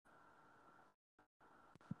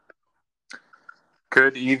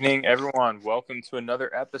Good evening, everyone. Welcome to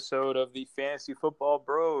another episode of the Fantasy Football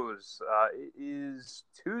Bros. It is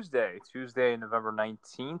Tuesday, November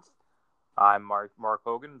 19th. I'm Mark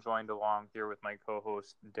Hogan, joined along here with my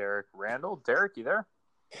co-host, Derek Randall. Derek, you there?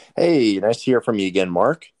 Hey, nice to hear from you again,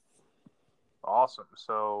 Mark. Awesome.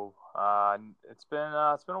 So it's been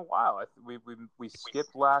a while. We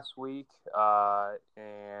skipped last week,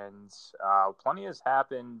 and plenty has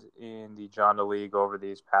happened in the Jonda League over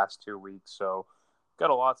these past 2 weeks. So got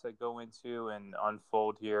a lot to go into and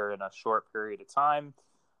unfold here in a short period of time.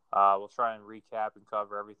 We'll try and recap and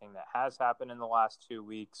cover everything that has happened in the last 2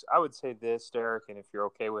 weeks. I would say this, Derek, and if you're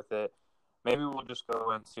okay with it, maybe we'll just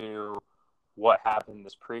go into what happened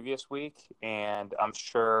this previous week. And I'm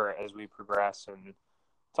sure as we progress and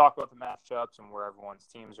talk about the matchups and where everyone's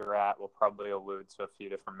teams are at, we'll probably allude to a few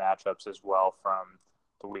different matchups as well from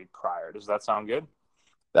the week prior. Does that sound good?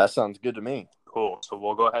 That sounds good to me. Cool. So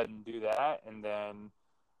we'll go ahead and do that. And then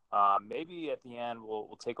maybe at the end,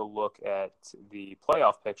 we'll take a look at the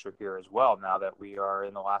playoff picture here as well, now that we are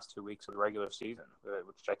in the last 2 weeks of the regular season,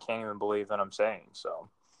 which I can't even believe that I'm saying. So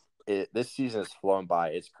this season has flown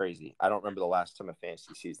by. It's crazy. I don't remember the last time a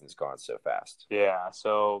fantasy season's gone so fast. Yeah.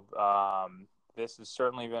 So this has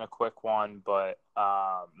certainly been a quick one, but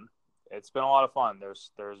it's been a lot of fun.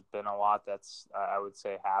 There's been a lot that's, I would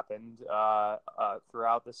say, happened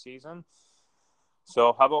throughout the season.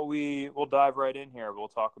 So how about we'll dive right in here. We'll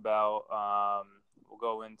talk about we'll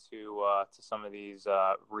go into to some of these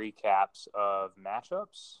recaps of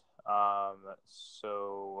matchups.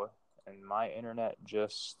 And my internet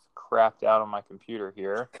just crapped out on my computer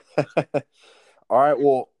here. All right,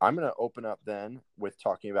 well, I'm going to open up then with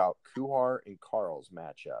talking about Kuhar and Carl's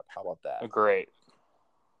matchup. How about that? Great.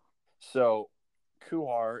 So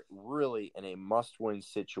Kuhar really in a must-win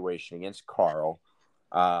situation against Carl.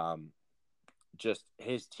 Just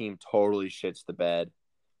his team totally shits the bed.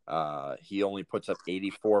 He only puts up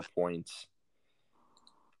 84 points.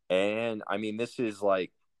 And, I mean, this is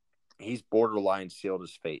like he's borderline sealed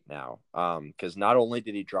his fate now. Because not only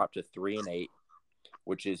did he drop to 3-8,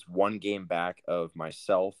 which is one game back of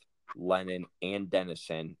myself, Lennon, and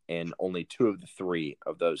Dennison, and only 2 of the 3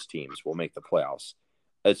 of those teams will make the playoffs.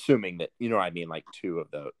 Assuming that, you know what I mean, like 2 of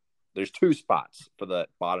those. There's 2 spots for the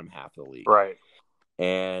bottom half of the league. Right.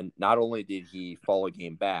 And not only did he fall a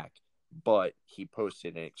game back, but he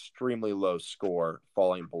posted an extremely low score,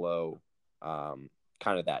 falling below kind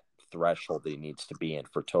of that threshold that he needs to be in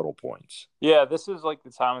for total points. Yeah, this is like the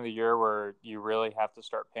time of the year where you really have to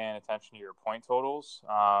start paying attention to your point totals,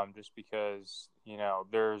 just because, you know,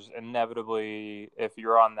 there's inevitably, if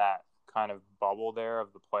you're on that kind of bubble there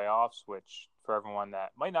of the playoffs, which for everyone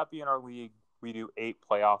that might not be in our league, we do 8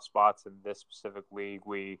 playoff spots in this specific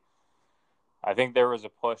league. I think there was a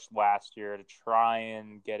push last year to try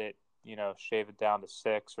and get it, you know, shave it down to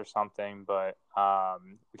 6 or something, but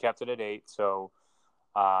we kept it at 8. So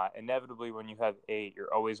inevitably, when you have 8,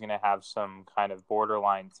 you're always going to have some kind of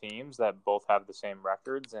borderline teams that both have the same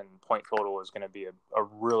records, and point total is going to be a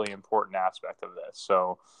really important aspect of this.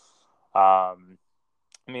 So, I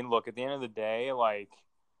mean, look, at the end of the day, like,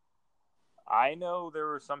 I know there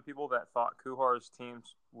were some people that thought Kuhar's team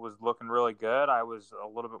was looking really good. I was a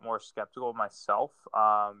little bit more skeptical myself,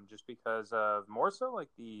 just because of more so like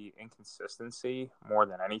the inconsistency more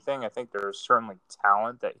than anything. I think there's certainly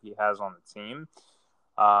talent that he has on the team.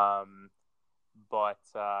 But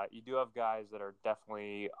you do have guys that are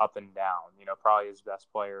definitely up and down. You know, probably his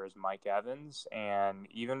best player is Mike Evans. And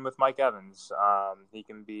even with Mike Evans, he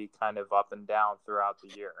can be kind of up and down throughout the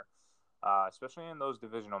year. Especially in those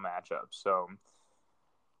divisional matchups. So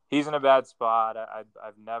he's in a bad spot. I've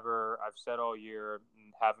said all year,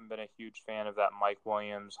 haven't been a huge fan of that Mike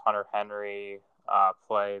Williams, Hunter Henry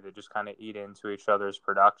play. They just kind of eat into each other's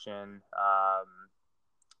production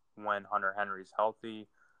when Hunter Henry's healthy.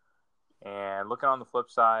 And looking on the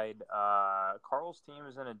flip side, Carl's team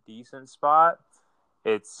is in a decent spot.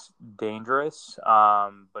 It's dangerous,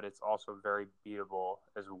 but it's also very beatable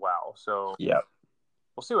as well. So yeah.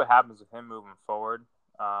 We'll see what happens with him moving forward.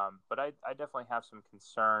 But I definitely have some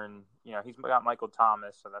concern. You know, he's got Michael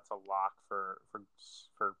Thomas, so that's a lock for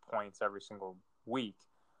points every single week.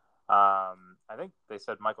 I think they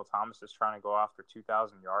said Michael Thomas is trying to go after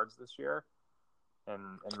 2,000 yards this year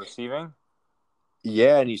in receiving.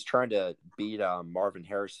 Yeah, and he's trying to beat Marvin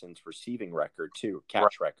Harrison's receiving record too,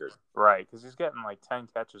 catch record. Right, because he's getting like 10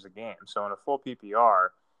 catches a game. So in a full PPR,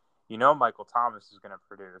 you know Michael Thomas is going to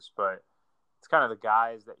produce, but it's kind of the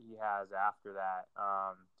guys that he has after that.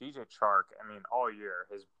 DJ Chark, I mean, all year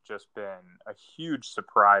has just been a huge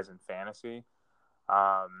surprise in fantasy.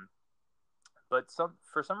 But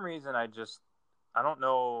for some reason, I don't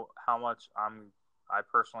know how much I'm I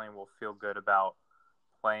personally will feel good about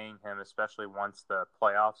playing him, especially once the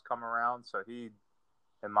playoffs come around. So he,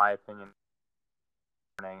 in my opinion,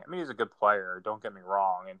 I mean, he's a good player. Don't get me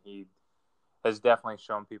wrong, and he has definitely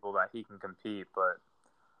shown people that he can compete. But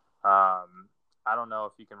I don't know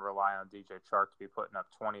if you can rely on DJ Chark to be putting up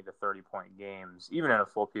 20 to 30-point games, even in a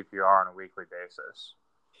full PPR on a weekly basis.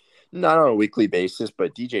 Not on a weekly basis,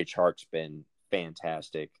 but DJ Chark's been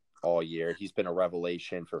fantastic all year. He's been a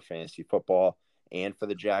revelation for fantasy football and for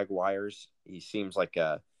the Jaguars. He seems like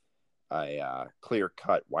a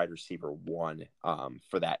clear-cut wide receiver one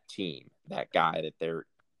for that team, that guy that they're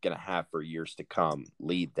going to have for years to come,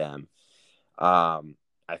 lead them.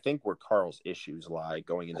 I think where Carl's issues lie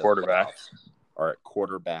going into Quarterback. the playoffs are at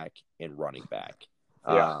quarterback and running back.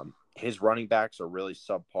 Yeah. His running backs are really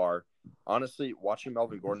subpar. Honestly, watching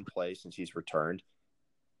Melvin Gordon play since he's returned,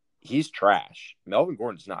 he's trash. Melvin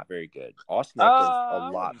Gordon's not very good. Austin Eckler's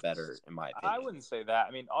a lot better, in my opinion. I wouldn't say that.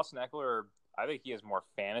 I mean, Austin Eckler, I think he has more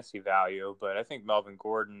fantasy value, but I think Melvin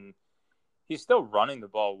Gordon, he's still running the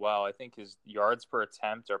ball well. I think his yards per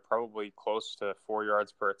attempt are probably close to 4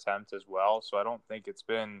 yards per attempt as well. So I don't think it's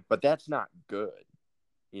been. But that's not good,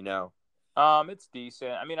 you know. It's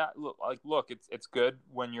decent. I mean, look, it's good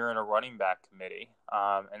when you're in a running back committee,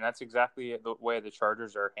 and that's exactly the way the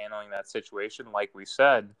Chargers are handling that situation. Like we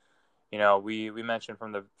said, you know, we mentioned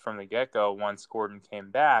from the get go, once Gordon came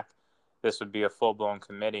back, this would be a full blown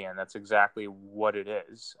committee, and that's exactly what it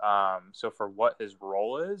is. So for what his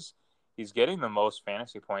role is, he's getting the most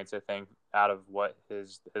fantasy points, I think, out of what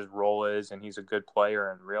his role is, and he's a good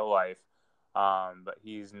player in real life. But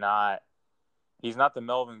he's not the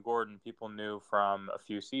Melvin Gordon people knew from a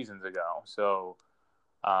few seasons ago. So,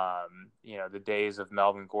 you know, the days of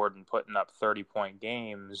Melvin Gordon putting up 30-point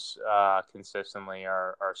games consistently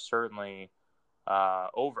are certainly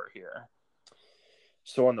over here.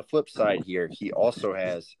 So on the flip side here, he also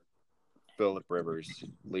has Phillip Rivers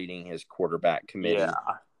leading his quarterback committee. Yeah,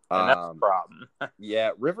 and that's the problem. Yeah,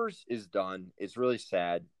 Rivers is done. It's really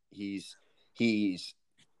sad. He's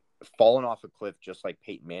fallen off a cliff just like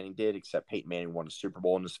Peyton Manning did, except Peyton Manning won a Super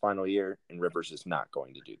Bowl in his final year, and Rivers is not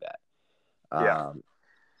going to do that. Yeah.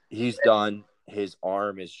 He's done. His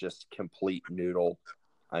arm is just complete noodle.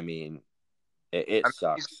 I mean, it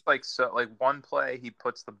sucks. He's like one play he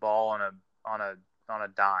puts the ball on a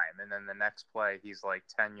dime, and then the next play he's like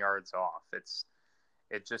 10 yards off.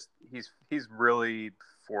 He's really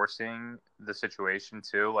forcing the situation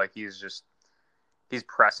too. Like he's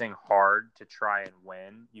pressing hard to try and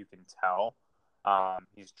win. You can tell.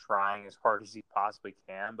 He's trying as hard as he possibly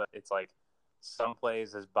can, but it's like some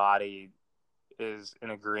plays his body is in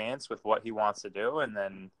agreement with what he wants to do, and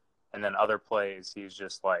then other plays he's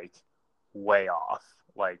just like way off,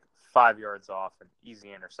 like 5 yards off, an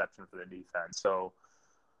easy interception for the defense. So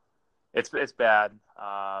it's bad.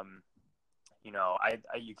 You know,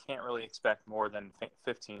 you can't really expect more than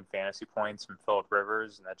 15 fantasy points from Phillip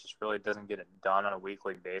Rivers, and that just really doesn't get it done on a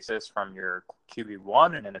weekly basis from your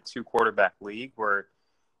QB1 and in a 2-quarterback league where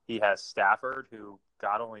he has Stafford, who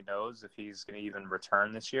God only knows if he's going to even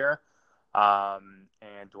return this year, and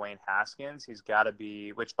Dwayne Haskins. He's got to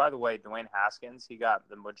be, which, by the way, Dwayne Haskins, he got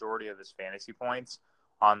the majority of his fantasy points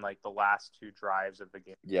on like the last 2 drives of the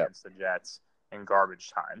game against the Jets in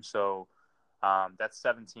garbage time. So that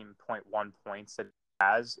 17.1 points that he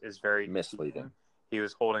has is very misleading. He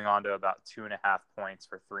was holding on to about 2.5 points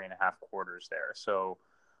for 3.5 quarters there. So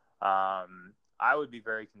I would be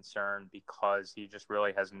very concerned because he just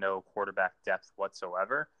really has no quarterback depth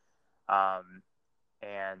whatsoever.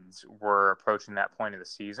 And we're approaching that point of the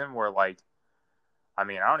season where, like, I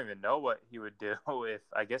mean, I don't even know what he would do if,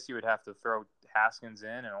 I guess he would have to throw Haskins in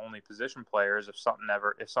and only position players if something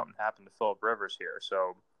happened to Phillip Rivers here.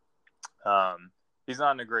 So he's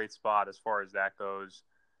not in a great spot as far as that goes.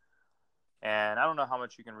 And I don't know how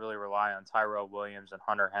much you can really rely on Tyrell Williams and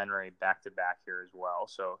Hunter Henry back-to-back here as well.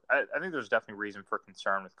 So I think there's definitely reason for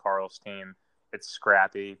concern with Carl's team. It's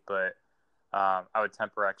scrappy, but I would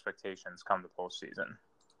temper expectations come the postseason.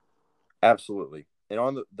 Absolutely. And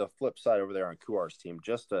on the flip side over there on Kuar's team,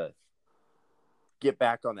 just to get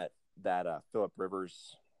back on that Phillip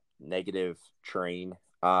Rivers negative train,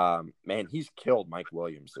 man, he's killed Mike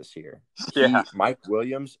Williams this year. Yeah. Mike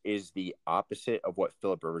Williams is the opposite of what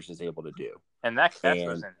Phillip Rivers is able to do. And that catch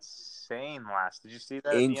was insane last. Did you see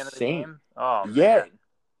that at the end of the game? Oh, yeah. Man.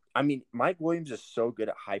 I mean, Mike Williams is so good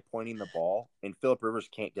at high pointing the ball, and Phillip Rivers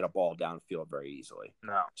can't get a ball downfield very easily.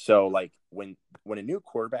 No. So, like, when a new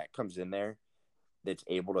quarterback comes in there that's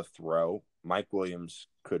able to throw, Mike Williams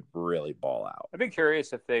could really ball out. I'd be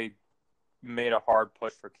curious if they made a hard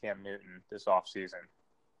push for Cam Newton this offseason.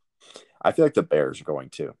 I feel like the Bears are going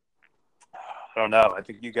to. I don't know. I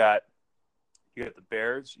think you got the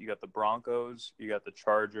Bears, you got the Broncos, you got the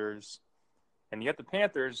Chargers, and you got the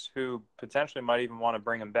Panthers, who potentially might even want to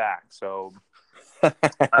bring him back. So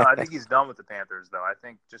I think he's done with the Panthers, though. I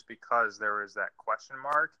think just because there was that question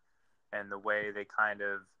mark and the way they kind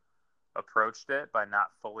of approached it by not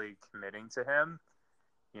fully committing to him,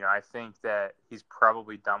 I think that he's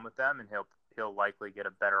probably done with them, and he'll likely get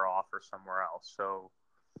a better offer somewhere else. So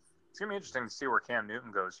it's going to be interesting to see where Cam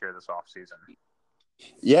Newton goes here this offseason.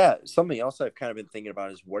 Yeah, something else I've kind of been thinking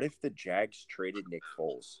about is what if the Jags traded Nick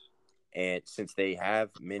Foles? And since they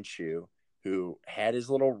have Minshew, who had his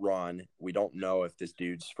little run, we don't know if this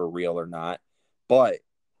dude's for real or not. But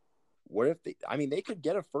what if they could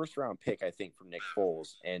get a first-round pick, I think, from Nick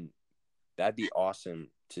Foles, and that'd be awesome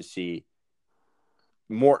to see.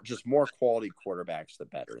 More quality quarterbacks, the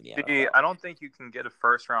better in the NFL. I don't think you can get a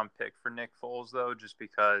first-round pick for Nick Foles, though, just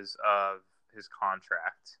because of his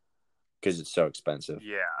contract. Because it's so expensive.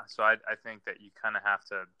 Yeah, so I think that you kind of have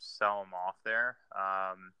to sell him off there.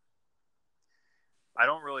 I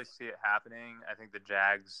don't really see it happening. I think the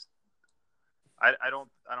Jags. I don't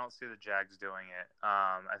see the Jags doing it.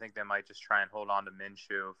 I think they might just try and hold on to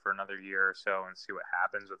Minshew for another year or so and see what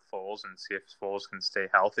happens with Foles and see if Foles can stay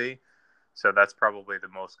healthy. So that's probably the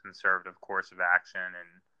most conservative course of action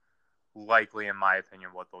and likely, in my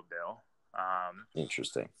opinion, what they'll do.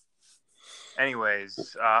 Interesting.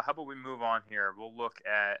 Anyways, how about we move on here? We'll look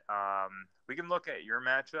at we can look at your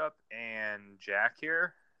matchup and Jack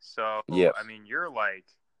here. So, yep. I mean, you're lucky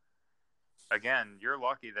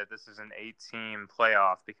that this is an 8-team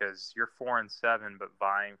playoff because you're 4-7, but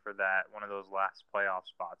vying for that one of those last playoff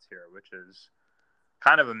spots here, which is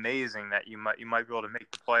kind of amazing that you might be able to make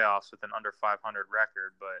the playoffs with an under 500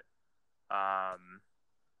 record. But how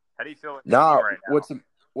do you feel with your team right now?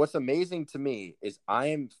 What's amazing to me is I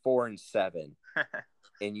am 4-7,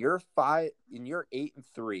 and you're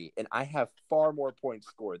 8-3, and I have far more points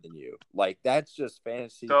scored than you. Like, that's just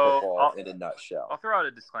fantasy football in a nutshell. I'll throw out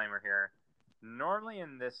a disclaimer here. Normally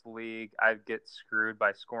in this league, I get screwed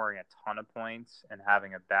by scoring a ton of points and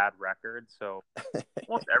having a bad record. So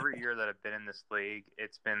almost every year that I've been in this league,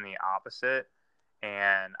 it's been the opposite,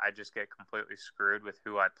 and I just get completely screwed with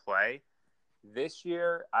who I play. This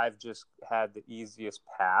year, I've just had the easiest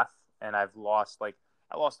path, and I lost a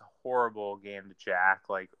horrible game to Jack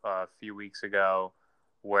a few weeks ago,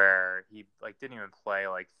 where he didn't even play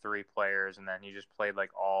 3 players, and then he just played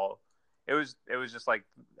all. It was just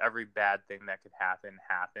every bad thing that could happen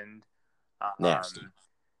happened. Nasty.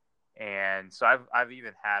 And so I've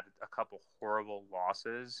even had a couple horrible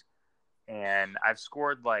losses, and I've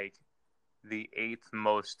scored the 8th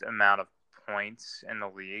most amount of points in the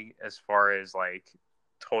league as far as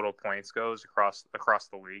total points goes across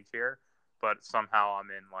the league here, but somehow I'm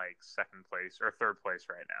in 2nd place or 3rd place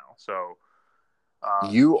right now. So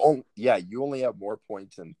you only have more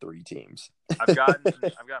points than 3 teams. I've gotten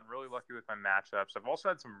really lucky with my matchups. I've also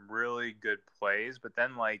had some really good plays, but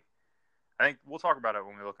then I think we'll talk about it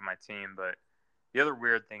when we look at my team. But the other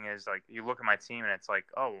weird thing is you look at my team and it's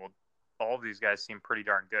oh well, all of these guys seem pretty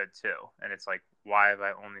darn good too, and it's why have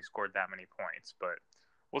I only scored that many points? But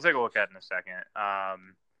we'll take a look at it in a second.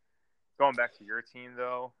 Going back to your team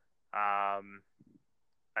though, I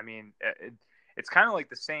mean it's kind of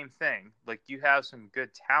the same thing. You have some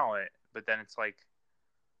good talent, but then it's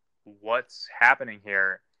what's happening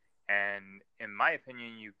here? And in my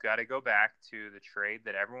opinion, you've got to go back to the trade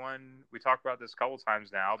that we talked about this a couple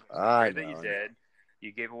times now. The trade that you did,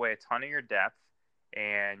 you gave away a ton of your depth,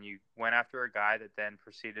 and you went after a guy that then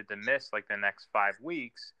proceeded to miss the next 5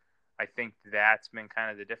 weeks. I think that's been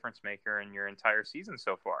kind of the difference maker in your entire season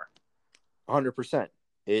so far. 100%.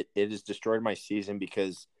 It has destroyed my season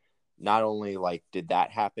because not only did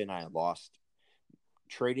that happen, I lost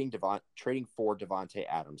trading for Devontae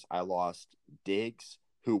Adams. I lost Diggs,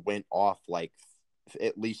 who went off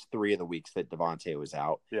at least 3 of the weeks that Devontae was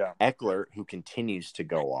out. Yeah. Eckler, who continues to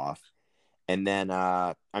go off. And then,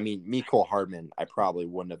 Mecole Hardman, I probably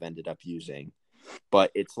wouldn't have ended up using.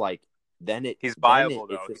 But it's he's viable,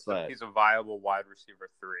 though. He's a viable wide receiver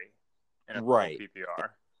 3 in a right. PPR.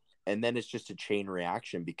 And then it's just a chain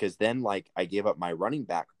reaction because then, I gave up my running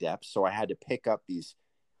back depth, so I had to pick up these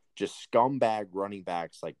just scumbag running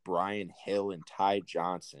backs like Brian Hill and Ty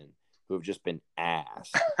Johnson, who have just been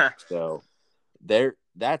ass. So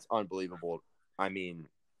that's unbelievable.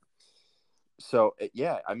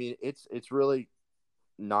 It's really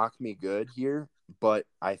knocked me good here, but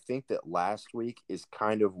I think that last week is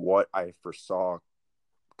kind of what I foresaw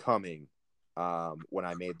coming when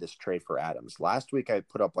I made this trade for Adams. Last week I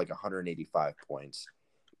put up 185 points,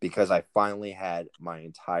 because I finally had my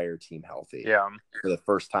entire team healthy Yeah. for the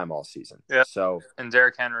first time all season. Yeah. So, and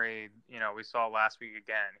Derrick Henry, we saw last week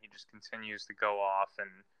again, he just continues to go off and,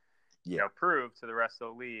 prove to the rest of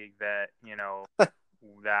the league that,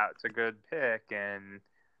 that's a good pick. And,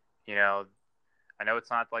 I know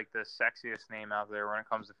it's not like the sexiest name out there when it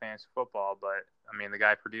comes to fantasy football, but I mean, the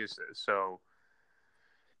guy produces. So,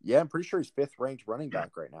 yeah, I'm pretty sure he's 5th ranked running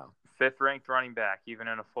back right now. 5th ranked running back, even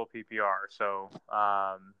in a full PPR. So,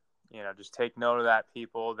 just take note of that,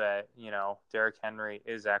 people, that, Derrick Henry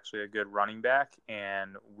is actually a good running back.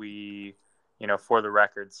 And we, for the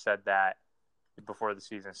record, said that before the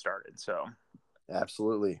season started. So,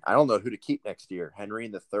 absolutely. I don't know who to keep next year, Henry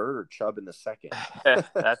in the 3rd or Chubb in the 2nd.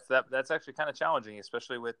 That's actually kind of challenging,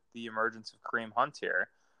 especially with the emergence of Kareem Hunt here.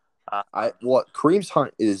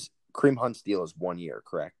 Kareem Hunt's deal is 1 year,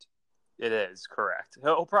 correct? It is correct.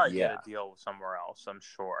 He'll probably get a deal somewhere else, I'm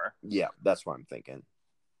sure. Yeah, that's what I'm thinking.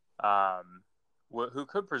 Who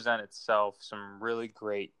could present itself some really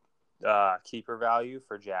great keeper value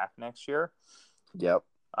for Jack next year. Yep.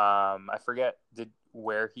 I forget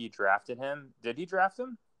where he drafted him. Did he draft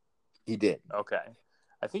him? He did. Okay.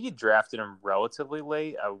 I think he drafted him relatively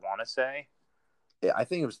late, I want to say. Yeah, I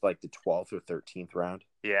think it was like the 12th or 13th round.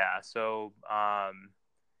 Yeah, so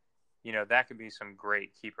that could be some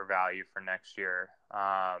great keeper value for next year.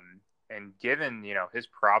 And given, his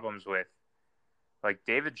problems with, like,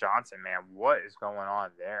 David Johnson, man, what is going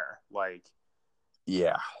on there? Like,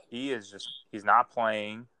 yeah, he's not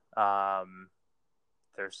playing.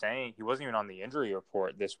 They're saying he wasn't even on the injury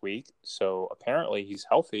report this week. So apparently he's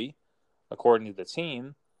healthy, according to the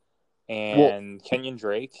team. And Kenyon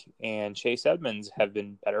Drake and Chase Edmonds have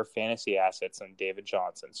been better fantasy assets than David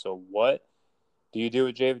Johnson. So what do you do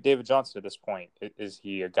with David Johnson at this point? Is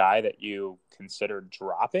he a guy that you consider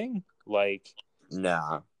dropping? Like,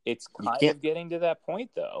 nah. It's kind of getting to that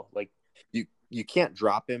point, though. Like, you can't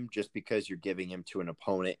drop him just because you're giving him to an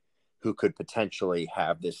opponent who could potentially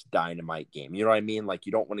have this dynamite game. You know what I mean? Like,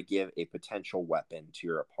 you don't want to give a potential weapon to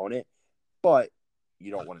your opponent, but you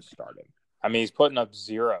don't want to start him. I mean, he's putting up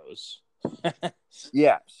zeros.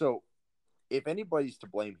 Yeah, so if anybody's to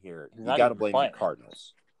blame here, you got to blame the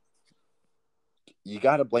Cardinals. You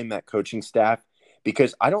got to blame that coaching staff,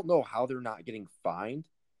 because I don't know how they're not getting fined,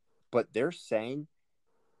 but they're saying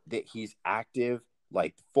that he's active,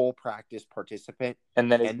 like full practice participant.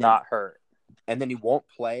 And then he's not hurt. And then he won't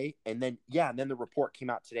play. And then the report came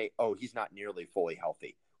out today, oh, he's not nearly fully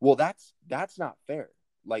healthy. Well, that's not fair.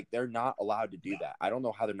 Like, they're not allowed to do that. I don't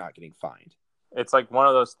know how they're not getting fined. It's like one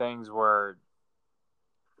of those things where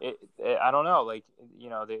I don't know. Like,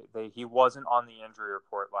 he wasn't on the injury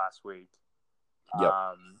report last week. Yep.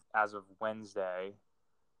 As of Wednesday,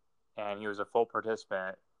 and he was a full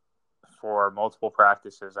participant for multiple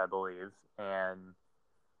practices, I believe. And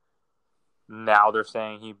now they're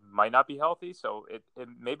saying he might not be healthy. So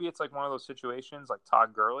maybe it's like one of those situations like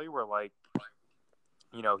Todd Gurley where, like,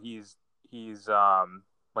 he's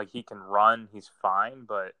like, he can run, he's fine,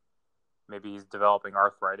 but maybe he's developing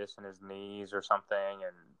arthritis in his knees or something,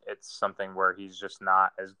 and it's something where he's just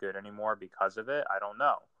not as good anymore because of it. I don't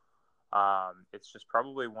know. It's just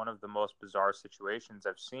probably one of the most bizarre situations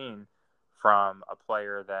I've seen from a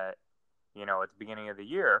player that, at the beginning of the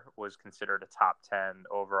year was considered a top 10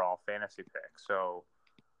 overall fantasy pick. So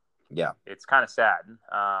yeah, it's kind of sad.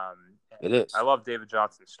 It is. I love David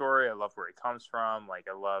Johnson's story. I love where he comes from. Like,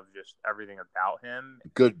 I love just everything about him.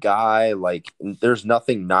 Good guy. Like, there's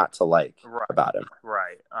nothing not to like about him.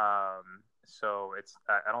 Right. So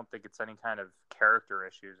I don't think it's any kind of character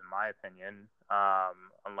issues, in my opinion,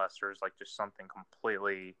 unless there's like just something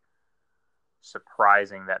completely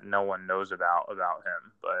surprising that no one knows about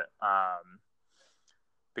him. But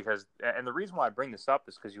and the reason why I bring this up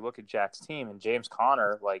is because you look at Jack's team and James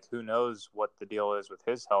Conner, like, who knows what the deal is with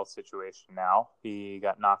his health situation now. He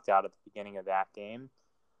got knocked out at the beginning of that game,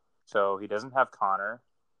 so he doesn't have Conner.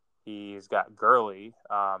 He's got Gurley,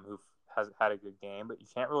 who has had a good game, but you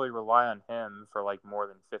can't really rely on him for like more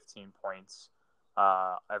than 15 points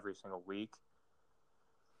every single week.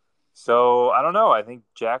 So I don't know. I think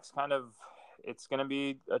Jack's it's going to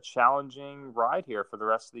be a challenging ride here for the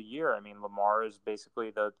rest of the year. I mean, Lamar is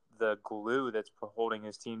basically the glue that's holding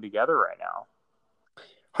his team together right now.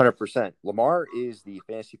 100%. Lamar is the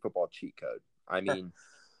fantasy football cheat code. I mean,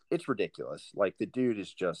 it's ridiculous. Like, the dude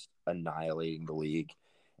is just annihilating the league,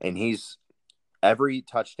 and he's every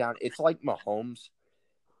touchdown. It's like Mahomes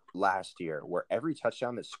last year, where every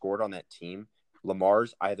touchdown that's scored on that team,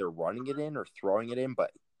 Lamar's either running it in or throwing it in,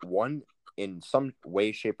 but one in some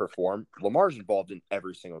way, shape, or form, Lamar's involved in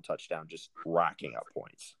every single touchdown, just racking up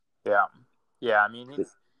points. Yeah. I mean,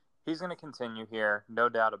 he's going to continue here, no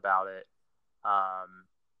doubt about it. I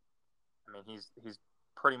mean, he's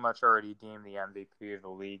pretty much already deemed the MVP of the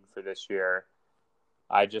league for this year.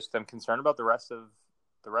 I just am concerned about the rest of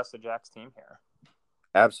Jack's team here.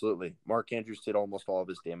 Absolutely. Mark Andrews did almost all of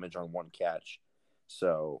his damage on one catch,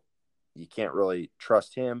 so you can't really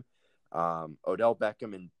trust him. Odell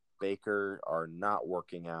Beckham and Baker are not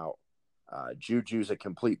working out. Juju's a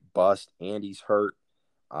complete bust, and he's hurt.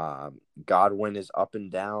 Godwin is up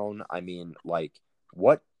and down. I mean, like,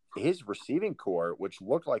 what his receiving core, which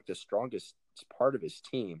looked like the strongest part of his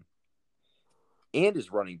team, and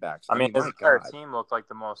his running backs. I mean, his my entire God, team looked like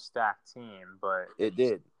the most stacked team, but it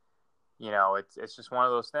did. You know, it's just one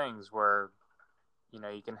of those things where, you know,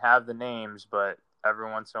 you can have the names, but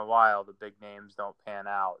every once in a while the big names don't pan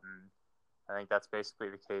out, and I think that's basically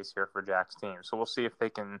the case here for Jack's team. So we'll see if they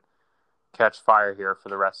can catch fire here for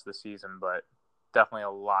the rest of the season, but definitely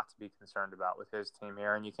a lot to be concerned about with his team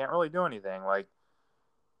here, and you can't really do anything. Like,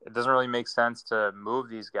 it doesn't really make sense to move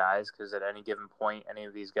these guys because at any given point, any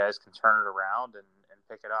of these guys can turn it around and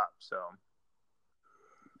pick it up. So,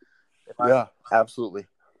 Absolutely.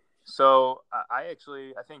 So I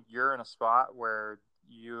think you're in a spot where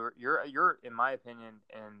you're in my opinion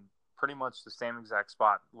in pretty much the same exact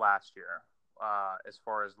spot last year as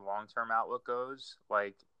far as the long term outlook goes.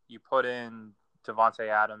 Like, you put in Devontae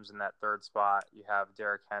Adams in that third spot, you have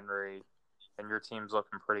Derrick Henry, and your team's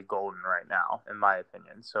looking pretty golden right now, in my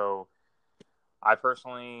opinion. So I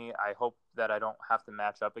hope that I don't have to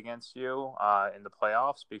match up against you in the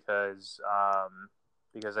playoffs because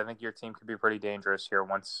I think your team could be pretty dangerous here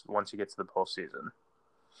once you get to the postseason.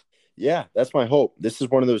 Yeah, that's my hope. This is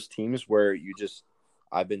one of those teams where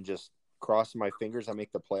I've been just crossing my fingers I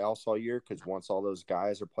make the playoffs all year, because once all those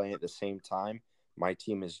guys are playing at the same time, my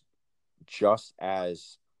team is just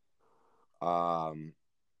as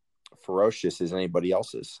ferocious as anybody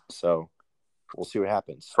else's. So we'll see what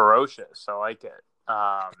happens. Ferocious. I like it.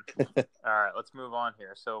 All right, let's move on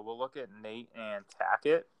here. So we'll look at Nate and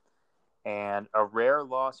Tackett. And a rare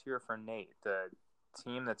loss here for Nate. The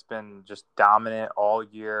team that's been just dominant all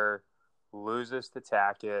year loses to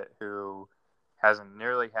Tackett, who hasn't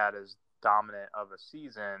nearly had as dominant of a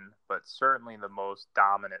season, but certainly the most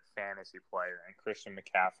dominant fantasy player in Christian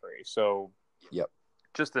McCaffrey. So,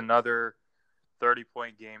 just another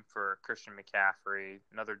 30-point game for Christian McCaffrey,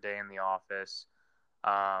 another day in the office.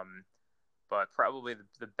 But probably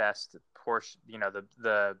the best portion, you know,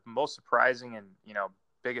 the most surprising and, you know,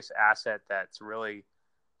 biggest asset that's really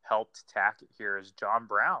helped Tackett here is John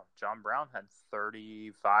Brown. John Brown had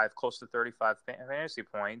close to 35 fantasy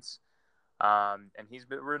points. And he's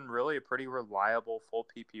been really a pretty reliable full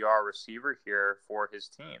PPR receiver here for his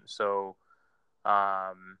team. So,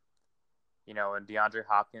 you know, and DeAndre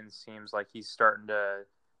Hopkins seems like he's starting to,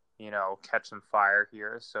 you know, catch some fire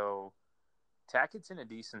here. So Tackett's in a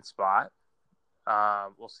decent spot.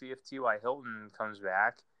 We'll see if T.Y. Hilton comes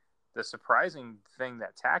back. The surprising thing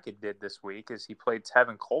that Tackett did this week is he played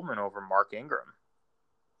Tevin Coleman over Mark Ingram.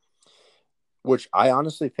 Which I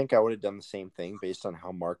honestly think I would have done the same thing based on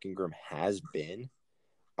how Mark Ingram has been.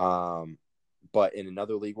 But in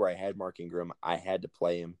another league where I had Mark Ingram, I had to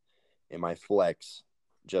play him in my flex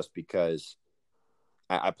just because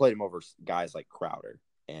I played him over guys like Crowder.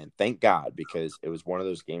 And thank God, because it was one of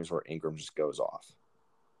those games where Ingram just goes off.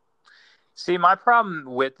 See, my problem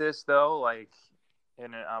with this, though, like,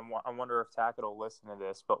 and I wonder if Tackett will listen to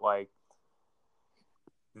this, but, like,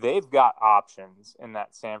 they've got options in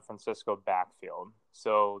that San Francisco backfield.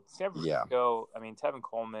 So San Francisco, I mean, Tevin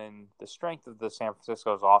Coleman, the strength of the San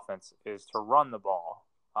Francisco's offense is to run the ball.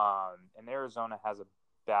 And Arizona has a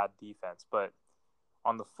bad defense. But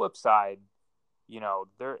on the flip side, you know,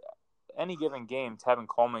 any given game, Tevin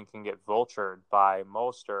Coleman can get vultured by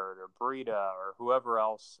Mostert or Breida or whoever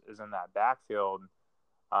else is in that backfield.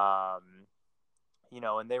 You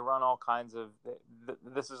know, and they run all kinds of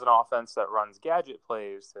 – this is an offense that runs gadget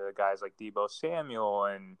plays to guys like Deebo Samuel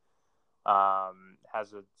and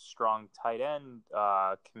has a strong tight end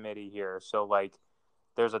committee here. So, like,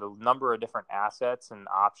 there's a number of different assets and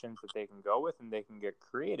options that they can go with, and they can get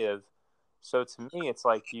creative. So, to me, it's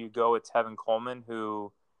like you go with Tevin Coleman,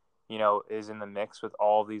 who, you know, is in the mix with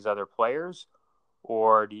all these other players,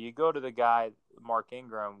 or do you go to the guy, Mark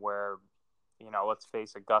Ingram, where – you know, let's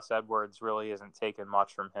face it, Gus Edwards really isn't taking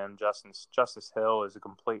much from him. Justice Hill is a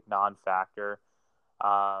complete non-factor.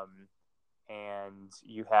 And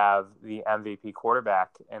you have the MVP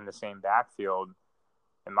quarterback in the same backfield.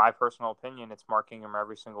 In my personal opinion, it's Mark Ingram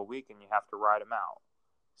every single week, and you have to ride him out.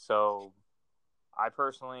 So I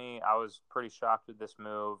was pretty shocked with this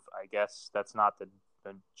move. I guess that's not the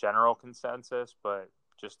general consensus, but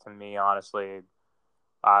just to me, honestly,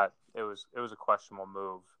 it was a questionable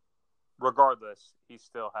move. Regardless, he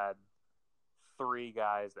still had 3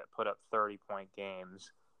 guys that put up 30-point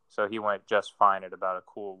games, so he went just fine at about a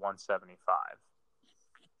cool 175.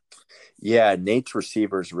 Yeah, Nate's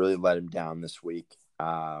receivers really let him down this week.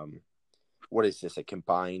 What is this? A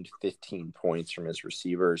combined 15 points from his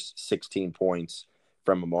receivers, 16 points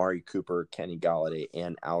from Amari Cooper, Kenny Golladay,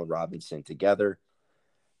 and Allen Robinson together.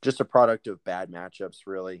 Just a product of bad matchups,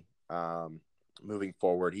 really. Moving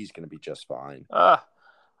forward, he's going to be just fine.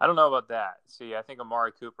 I don't know about that. See, I think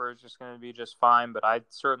Amari Cooper is just going to be just fine, but I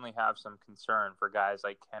certainly have some concern for guys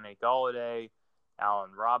like Kenny Golladay, Allen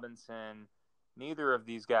Robinson. Neither of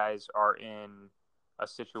these guys are in a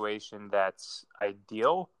situation that's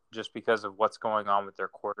ideal just because of what's going on with their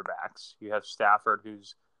quarterbacks. You have Stafford,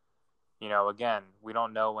 who's, again, we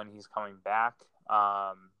don't know when he's coming back.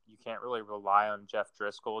 You can't really rely on Jeff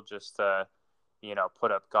Driscoll just to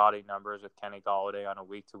put up gaudy numbers with Kenny Golladay on a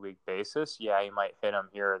week-to-week basis. Yeah, he might hit him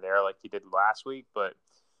here or there like he did last week, but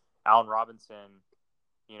Allen Robinson,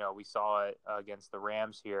 we saw it against the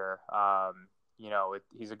Rams here.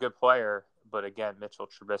 He's a good player, but again, Mitchell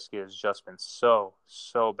Trubisky has just been so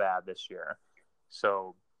bad this year.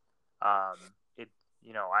 So, I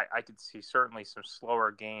could see certainly some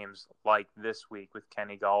slower games like this week with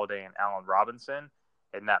Kenny Golladay and Allen Robinson,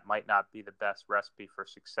 and that might not be the best recipe for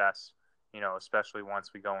success, especially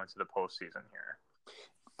once we go into the postseason here.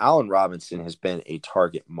 Allen Robinson has been a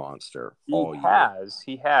target monster all year.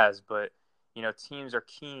 He has, but, teams are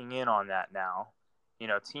keying in on that now.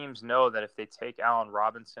 Teams know that if they take Allen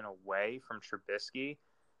Robinson away from Trubisky,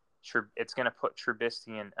 it's going to put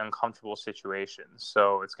Trubisky in uncomfortable situations.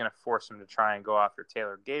 So it's going to force him to try and go after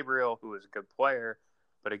Taylor Gabriel, who is a good player.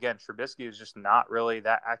 But again, Trubisky is just not really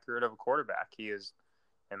that accurate of a quarterback. He is,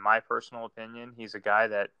 in my personal opinion, he's a guy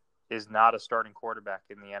that is not a starting quarterback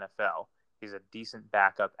in the NFL. He's a decent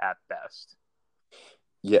backup at best.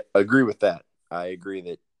 Yeah, agree with that. I agree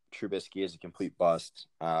that Trubisky is a complete bust.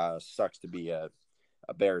 Sucks to be a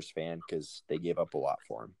Bears fan because they gave up a lot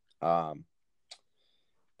for him.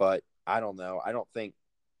 But I don't know. I don't think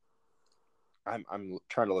I'm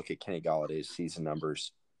trying to look at Kenny Galladay's season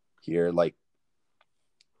numbers here. Like,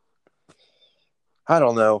 I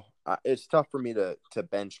don't know. It's tough for me to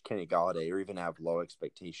bench Kenny Golladay or even have low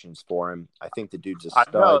expectations for him. I think the dude's a stud.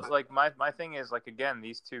 I know, like my thing is, like, again,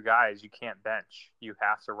 these 2 guys you can't bench. You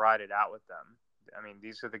have to ride it out with them. I mean,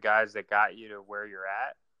 these are the guys that got you to where you're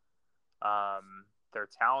at. They're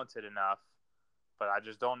talented enough, but I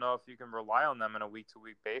just don't know if you can rely on them on a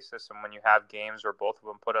week-to-week basis. And when you have games where both of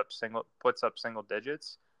them puts up single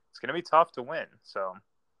digits, it's going to be tough to win. So,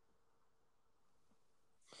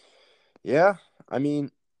 yeah, I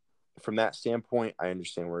mean, from that standpoint, I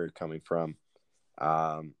understand where you're coming from.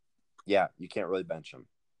 Yeah, you can't really bench him.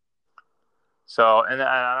 So, and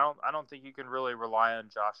I don't think you can really rely on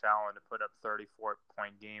Josh Allen to put up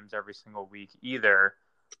 34-point games every single week either.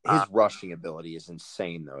 His rushing ability is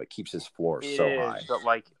insane, though. It keeps his floor so high. But,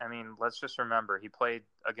 let's just remember, he played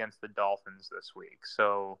against the Dolphins this week.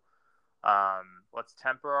 So, let's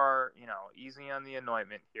temper our, easy on the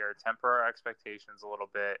anointment here. Temper our expectations a little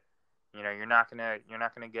bit. You're not gonna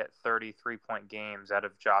get 33-point games out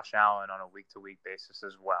of Josh Allen on a week-to-week basis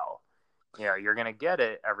as well. You're gonna get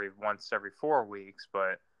it every 4 weeks,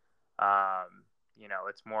 but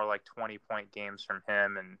it's more like 20-point games from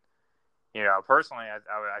him. And personally,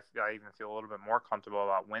 I even feel a little bit more comfortable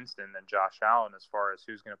about Winston than Josh Allen as far as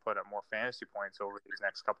who's going to put up more fantasy points over these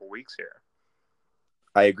next couple weeks here.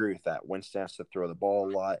 I agree with that. Winston has to throw the ball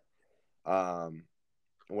a lot.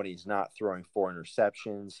 When he's not throwing 4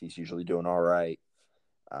 interceptions, he's usually doing all right.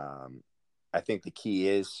 I think the key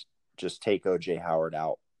is just take O.J. Howard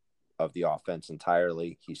out of the offense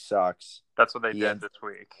entirely. He sucks. That's what they did this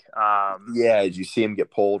week. Yeah, did you see him get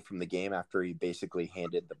pulled from the game after he basically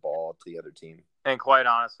handed the ball to the other team? And quite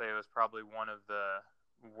honestly, it was probably one of the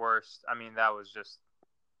worst. I mean, that was just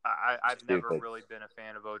I've never really been a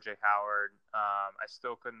fan of O.J. Howard. I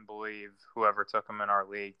still couldn't believe whoever took him in our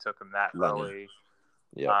league took him that early.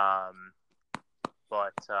 Yeah.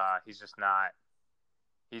 But he's just not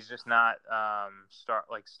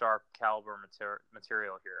star caliber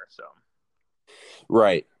material here. So.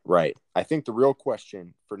 Right. I think the real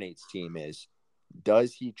question for Nate's team is,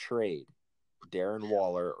 does he trade Darren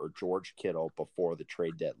Waller or George Kittle before the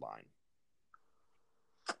trade deadline?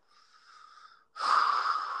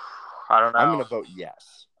 I don't know. I'm going to vote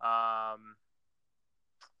yes. I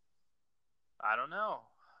don't know.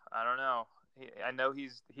 I know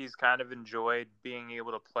he's kind of enjoyed being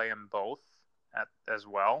able to play them both as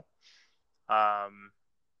well. I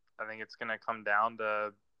think it's going to come down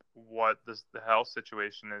to what the health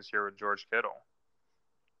situation is here with George Kittle.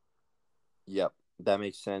 Yep, that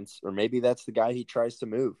makes sense. Or maybe that's the guy he tries to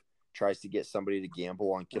move, tries to get somebody to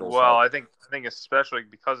gamble on Kittle's Well, health. I think especially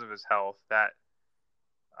because of his health, that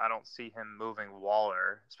I don't see him moving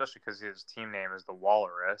Waller, especially because his team name is the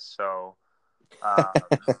Walrus. So I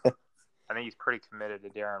think he's pretty committed to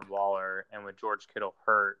Darren Waller, and with George Kittle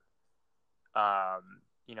hurt,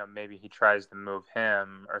 maybe he tries to move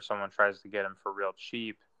him or someone tries to get him for real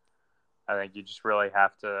cheap. I think you just really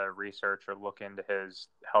have to research or look into his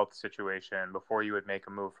health situation before you would make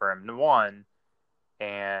a move for him. One,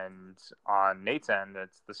 and on Nate's end,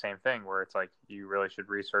 it's the same thing where it's like you really should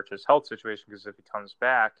research his health situation because if he comes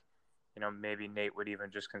back, maybe Nate would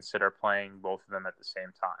even just consider playing both of them at the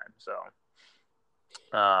same time. So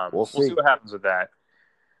We'll we'll see see. what happens with that.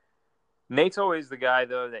 Nate's always the guy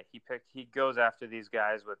though that he goes after these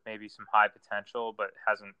guys with maybe some high potential but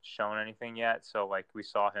hasn't shown anything yet. So like we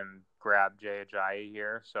saw him grab Jay Ajayi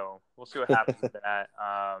here. So we'll see what happens with that.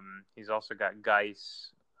 He's also got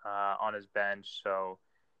Geis on his bench. So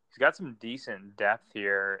he's got some decent depth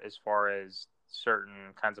here as far as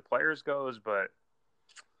certain kinds of players goes, but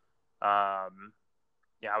I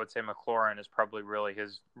would say McLaurin is probably really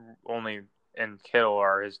his only and Kittle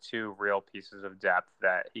are his two real pieces of depth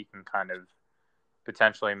that he can kind of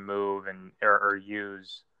potentially move and or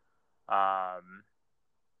use, um,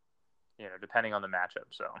 depending on the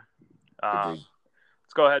matchup. So Agreed.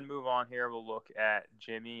 let's go ahead and move on here. We'll look at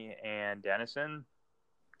Jimmy and Dennison.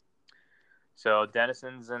 So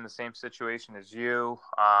Dennison's in the same situation as you.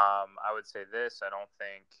 I would say this.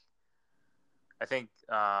 I think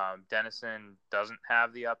Dennison doesn't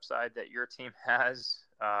have the upside that your team has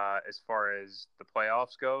as far as the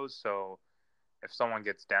playoffs goes. So if someone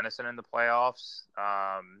gets Dennison in the playoffs,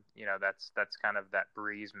 that's kind of that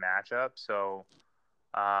Breeze matchup. So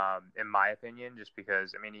in my opinion, just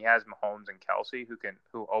because he has Mahomes and Kelsey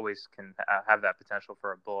who always can have that potential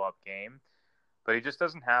for a blow up game, but he just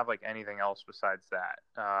doesn't have like anything else besides that.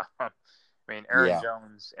 Aaron Yeah.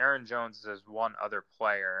 Jones. Aaron Jones is one other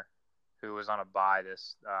player who was on a bye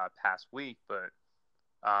this past week, but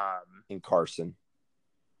In Carson.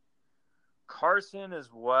 Carson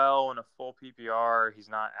as well in a full PPR, he's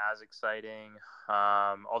not as exciting.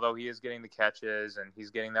 Although he is getting the catches and he's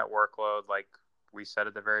getting that workload, like we said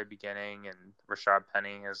at the very beginning. And Rashad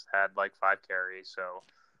Penny has had like 5 carries, so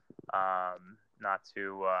not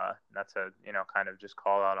to kind of just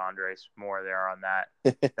call out Andres more there on that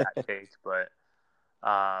take, but.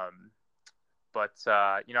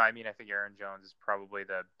 I think Aaron Jones is probably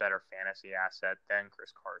the better fantasy asset than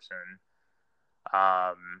Chris Carson.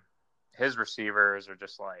 His receivers are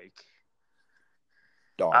just like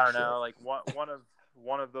Dog I don't shit. know, like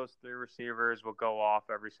one of those 3 receivers will go off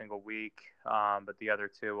every single week, but the other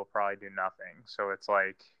 2 will probably do nothing. So it's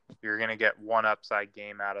like you're gonna get one upside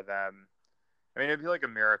game out of them. It'd be like a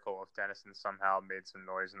miracle if Dennison somehow made some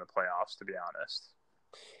noise in the playoffs, to be honest.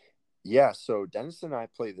 Yeah, so Dennis and I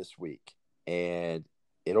play this week, and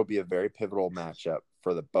it'll be a very pivotal matchup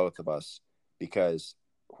for the both of us because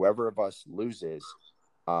whoever of us loses,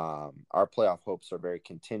 our playoff hopes are very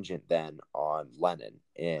contingent then on Lennon,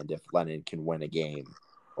 and if Lennon can win a game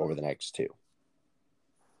over the next 2.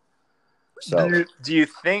 So, Do you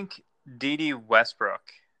think Dede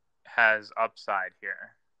Westbrook has upside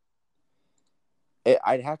here?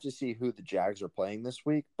 I'd have to see who the Jags are playing this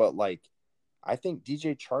week, but like, I think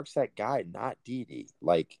DJ Chark's that guy, not Dede.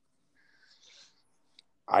 Like,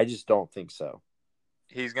 I just don't think so.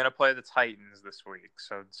 He's going to play the Titans this week,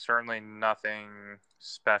 so certainly nothing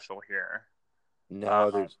special here.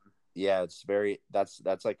 No, it's very that's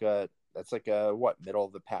like a what, middle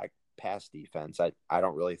of the pack pass defense. I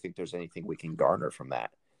don't really think there's anything we can garner from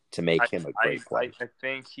that to make him a great play. I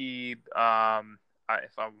think he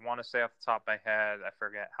if I want to say off the top of my head, I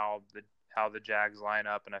forget how the Jags line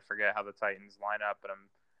up and I forget how the Titans line up, but I'm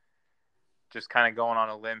just kind of going on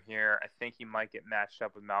a limb here. I think he might get matched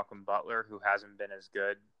up with Malcolm Butler, who hasn't been as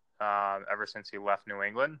good ever since he left New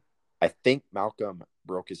England. I think Malcolm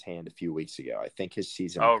broke his hand a few weeks ago. I think his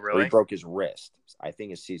season. Oh, really? Or he broke his wrist. I think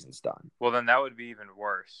his season's done. Well, then that would be even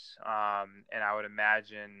worse. And I would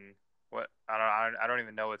imagine I don't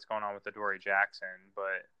even know what's going on with Adoree Jackson,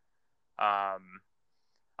 but I'm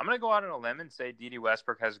gonna go out on a limb and say Dede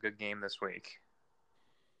Westbrook has a good game this week.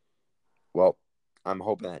 Well, I'm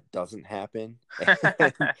hoping that doesn't happen.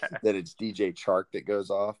 That it's DJ Chark that goes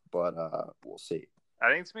off, but we'll see. I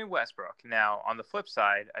think it's going to be Westbrook. Now, on the flip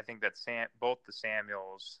side, I think that both the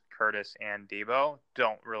Samuels, Curtis, and Debo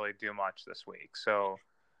don't really do much this week. So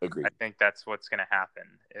Agreed. I think that's what's going to happen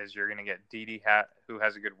is you're going to get Dede who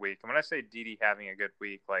has a good week. And when I say Dede having a good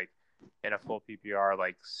week, like in a full PPR,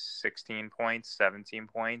 like 16 points, 17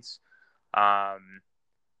 points,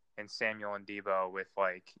 and and Samuel and Debo with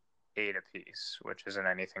like 8 apiece, which isn't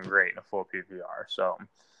anything great in a full PPR. So,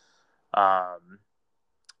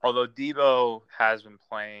 although Debo has been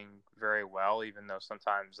playing very well, even though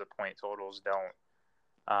sometimes the point totals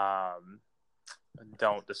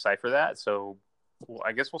don't decipher that. So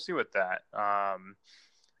I guess we'll see with that.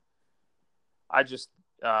 I just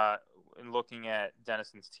in looking at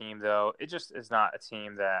Dennison's team, though, it just is not a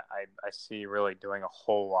team that I see really doing a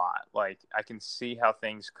whole lot. Like, I can see how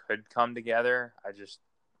things could come together. I just,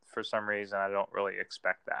 for some reason, I don't really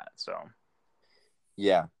expect that. So,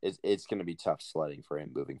 yeah, it's going to be tough sledding for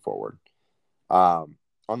him moving forward. On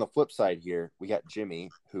the flip side here, we got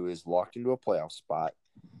Jimmy, who is locked into a playoff spot.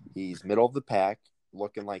 He's middle of the pack,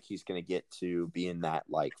 looking like he's going to get to be in that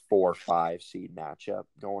like 4 or 5 seed matchup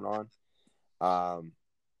going on.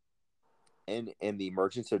 And the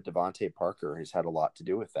emergence of Devontae Parker has had a lot to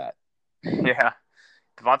do with that. yeah,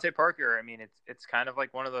 Devontae Parker. I mean, it's kind of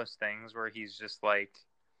like one of those things where he's just like,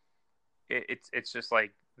 it's just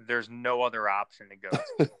like there's no other option to go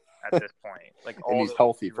to at this point. Like, and he's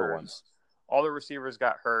healthy for once. All the receivers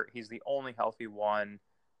got hurt. He's the only healthy one.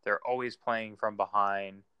 They're always playing from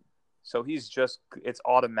behind. So it's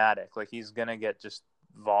automatic. Like, he's going to get just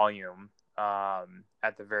volume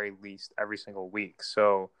at the very least every single week.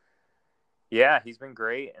 So, yeah, he's been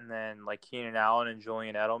great. And then, like, Keenan Allen and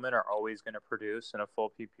Julian Edelman are always going to produce in a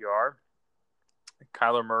full PPR.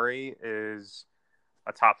 Kyler Murray is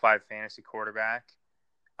a top 5 fantasy quarterback.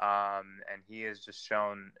 And he has just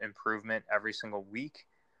shown improvement every single week.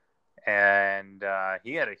 And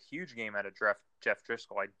he had a huge game out of Jeff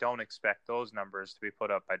Driscoll. I don't expect those numbers to be put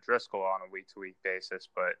up by Driscoll on a week-to-week basis,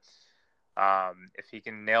 but if he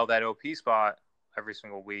can nail that OP spot every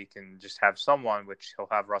single week and just have someone, which he'll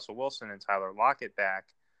have Russell Wilson and Tyler Lockett back,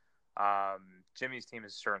 Jimmy's team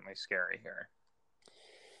is certainly scary here.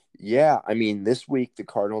 Yeah, I mean, this week the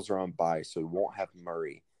Cardinals are on bye, so he won't have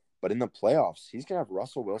Murray. But in the playoffs, he's going to have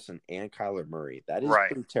Russell Wilson and Kyler Murray. That is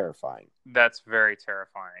pretty terrifying. That's very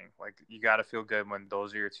terrifying. Like, you got to feel good when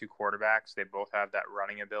those are your 2 quarterbacks. They both have that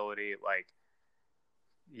running ability. Like,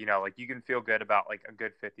 you know, like, you can feel good about like a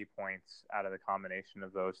good 50 points out of the combination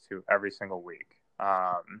of those 2 every single week.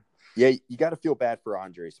 Yeah, you got to feel bad for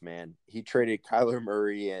Andres, man. He traded Kyler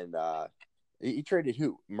Murray and he traded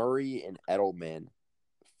who? Murray and Edelman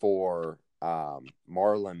for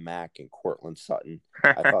Marlon Mack and Cortland Sutton.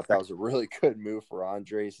 I thought that was a really good move for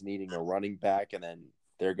Andres, needing a running back, and then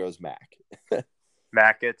there goes Mack.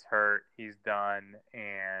 Mack gets hurt, he's done,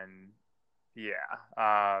 and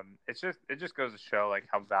yeah, it just goes to show like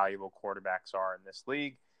how valuable quarterbacks are in this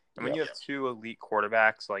league. And when you have 2 elite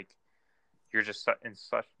quarterbacks, like, you're just in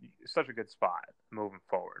such a good spot moving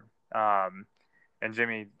forward. And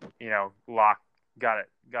Jimmy, you know, got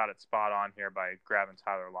it spot on here by grabbing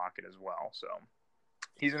Tyler Lockett as well. So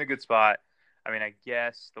he's in a good spot. I mean, I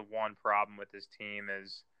guess the one problem with this team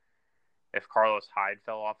is if Carlos Hyde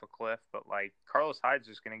fell off a cliff, but like, Carlos Hyde's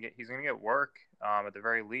just going to get work at the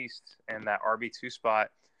very least. And that RB2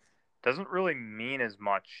 spot doesn't really mean as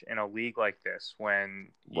much in a league like this when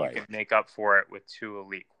you can make up for it with 2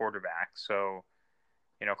 elite quarterbacks. So,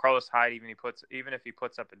 you know, Carlos Hyde, even if he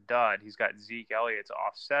puts up a dud, he's got Zeke Elliott to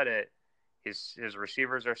offset it. His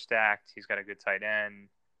receivers are stacked. He's got a good tight end,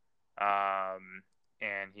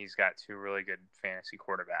 and he's got 2 really good fantasy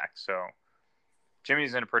quarterbacks. So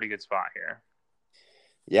Jimmy's in a pretty good spot here.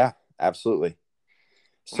 Yeah, absolutely.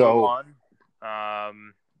 We'll move on,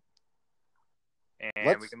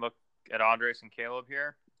 and we can look at Andres and Caleb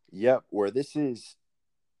here. Yep, where this is,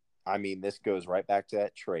 I mean, this goes right back to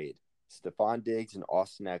that trade. Stephon Diggs and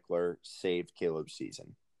Austin Eckler saved Caleb's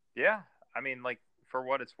season. Yeah, I mean, like, for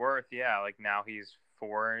what it's worth, yeah, like, now he's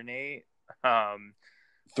 4-8.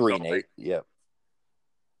 3-8, yep.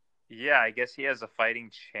 Yeah, I guess he has a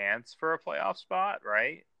fighting chance for a playoff spot,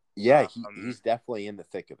 right? Yeah, he's definitely in the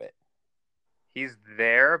thick of it. He's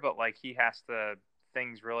there, but like,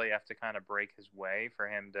 things really have to kind of break his way for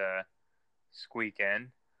him to squeak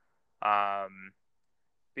in.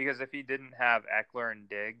 Because if he didn't have Eckler and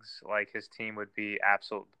Diggs, like, his team would be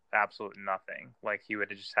absolute nothing. Like, he would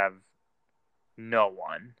just have no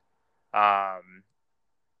one.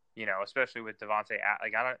 You know, especially with Devontae.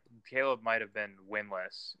 Like, Caleb might have been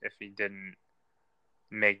winless if he didn't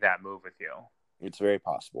make that move with you. It's very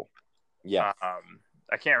possible. Yeah.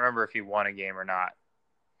 I can't remember if he won a game or not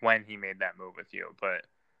when he made that move with you, but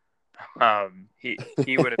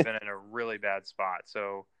he would have been in a really bad spot.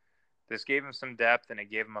 So this gave him some depth, and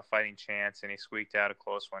it gave him a fighting chance, and he squeaked out a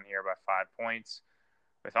close one here by 5 points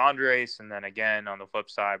with Andres. And then again, on the flip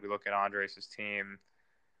side, we look at Andres' team.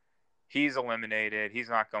 he's eliminated. He's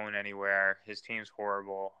not going anywhere. His team's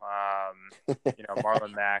horrible.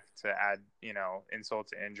 Marlon Mack, to add, insult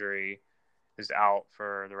to injury, is out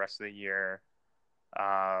for the rest of the year.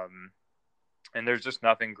 And there's just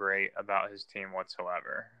nothing great about his team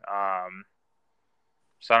whatsoever.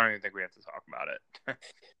 So I don't even think we have to talk about it.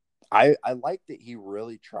 I like that he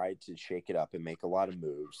really tried to shake it up and make a lot of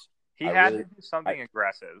moves. He had to do something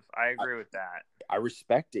aggressive. I agree with that. I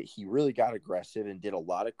respect it. He really got aggressive and did a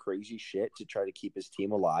lot of crazy shit to try to keep his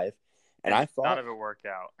team alive. And I thought none of it worked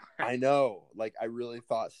out. I know. Like, I really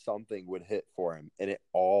thought something would hit for him, and it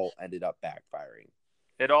all ended up backfiring.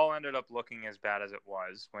 It all ended up looking as bad as it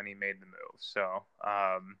was when he made the move. So,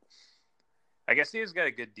 I guess he's got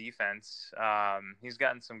a good defense. He's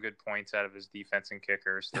gotten some good points out of his defense and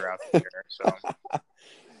kickers throughout the year. So,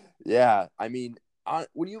 yeah, I mean,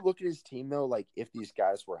 when you look at his team, though, like, if these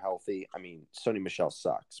guys were healthy, I mean, Sony Michel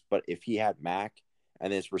sucks. But if he had Mac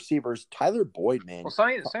and his receivers, Tyler Boyd, man. Well,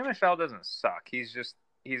 Sony Michel doesn't suck. He's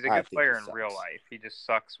a good player in real life. He just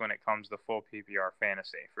sucks when it comes to full PPR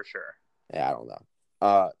fantasy, for sure. Yeah, I don't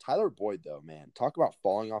know. Tyler Boyd, though, man, talk about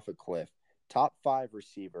falling off a cliff. Top 5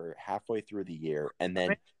 receiver halfway through the year, and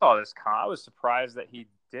then I was surprised that he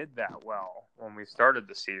did that well when we started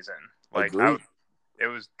the season. Like, it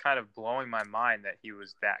was kind of blowing my mind that he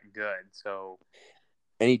was that good. So,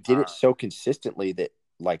 and he did it so consistently that,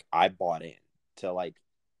 like, I bought in to, like,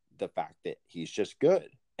 the fact that he's just good.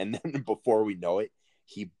 And then before we know it,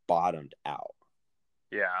 he bottomed out.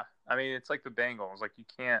 Yeah, I mean, it's like the Bengals. Like,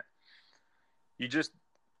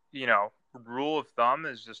 rule of thumb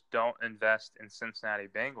is just don't invest in Cincinnati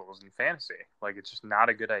Bengals in fantasy. Like, it's just not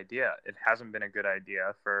a good idea. It hasn't been a good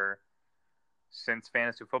idea since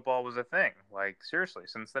fantasy football was a thing. Like, seriously,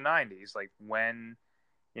 since the 90s. Like, when,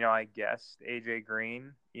 I guess AJ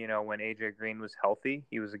Green, when AJ Green was healthy,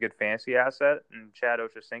 he was a good fantasy asset, and Chad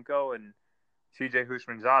Ochocinco and CJ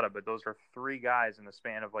Houshmandzadeh, but those are 3 guys in the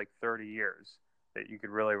span of like 30 years that you could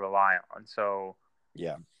really rely on. So,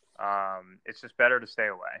 yeah, it's just better to stay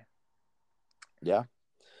away. Yeah.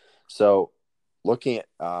 So looking at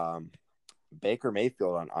Baker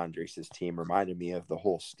Mayfield on Andres' team reminded me of the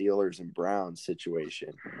whole Steelers and Browns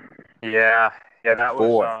situation. Yeah, that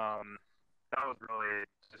was really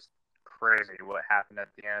just crazy what happened at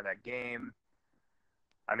the end of that game.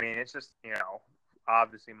 I mean, it's just,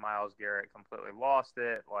 obviously Myles Garrett completely lost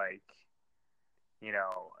it. Like,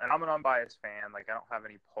 and I'm an unbiased fan. Like, I don't have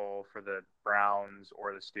any pull for the Browns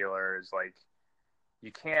or the Steelers. Like,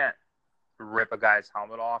 you can't rip a guy's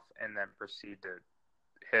helmet off and then proceed to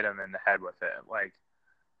hit him in the head with it. Like,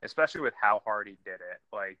 especially with how hard he did it.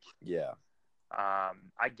 Like, yeah.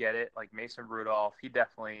 I get it. Like, Mason Rudolph, he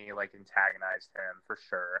definitely, like, antagonized him for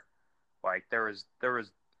sure. Like, there was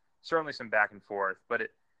certainly some back and forth, but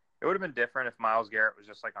it would have been different if Myles Garrett was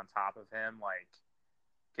just, like, on top of him, like,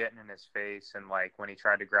 getting in his face, and, like, when he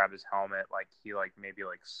tried to grab his helmet, like, he, like, maybe,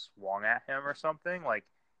 like, swung at him or something. Like,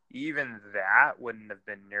 even that wouldn't have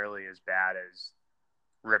been nearly as bad as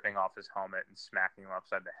ripping off his helmet and smacking him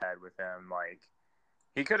upside the head with him. Like,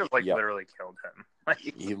 he could have, like, literally killed him. Like,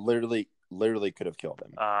 he literally could have killed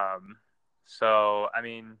him. So, I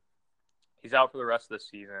mean, he's out for the rest of the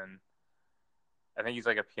season. I think he's,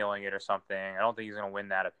 like, appealing it or something. I don't think he's going to win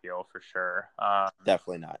that appeal for sure.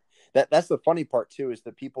 Definitely not. That's the funny part, too, is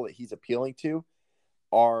the people that he's appealing to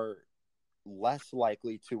are less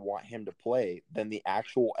likely to want him to play than the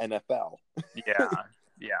actual NFL.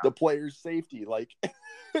 Yeah. The player's safety, like,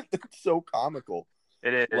 it's so comical.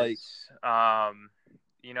 It is. Like,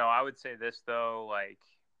 I would say this, though, like,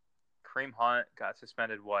 Kareem Hunt got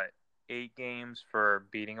suspended, 8 games for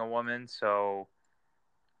beating a woman. So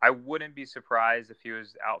I wouldn't be surprised if he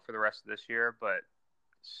was out for the rest of this year, but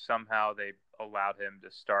somehow they allowed him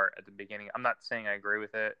to start at the beginning. I'm not saying I agree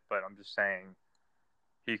with it, but I'm just saying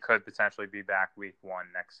he could potentially be back week 1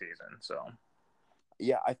 next season. So,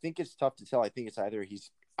 yeah, I think it's tough to tell. I think it's either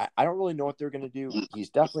I don't really know what they're going to do. He's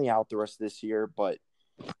definitely out the rest of this year, but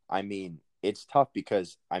I mean, it's tough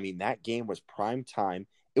because, I mean, that game was prime time.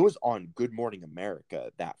 It was on Good Morning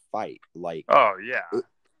America, that fight. Like, oh, yeah.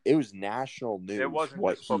 It was national news. It wasn't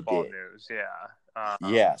just football news, yeah.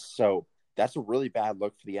 Yeah, so that's a really bad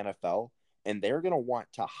look for the NFL, and they're going to want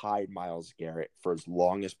to hide Myles Garrett for as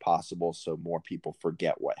long as possible so more people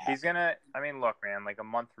forget what happened. He's going to – I mean, look, man, like a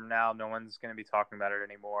month from now, no one's going to be talking about it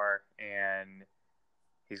anymore, and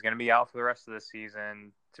he's going to be out for the rest of the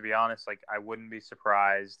season. To be honest, like, I wouldn't be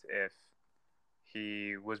surprised if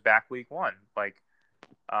he was back week 1. Like,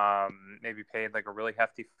 maybe paid like a really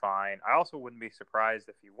hefty fine. I also wouldn't be surprised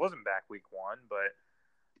if he wasn't back week 1, but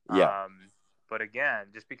But again,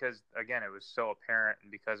 just because again it was so apparent and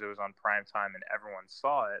because it was on prime time and everyone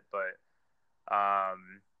saw it, but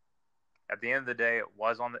at the end of the day, it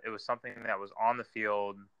was something that was on the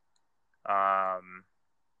field.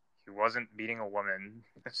 He wasn't beating a woman,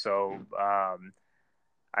 so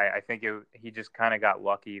I think he just kind of got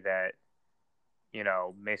lucky that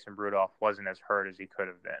Mason Rudolph wasn't as hurt as he could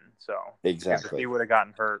have been. So because if Exactly. he would have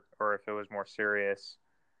gotten hurt or if it was more serious,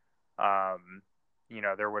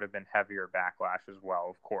 there would have been heavier backlash as well,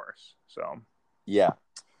 of course. So Yeah,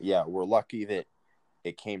 we're lucky that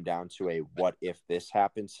it came down to a what if this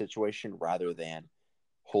happened situation rather than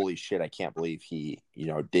holy shit, I can't believe he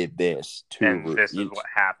did this and to this is what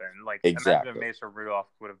happened. Like imagine if exactly. Mason Rudolph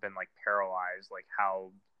would have been like paralyzed, like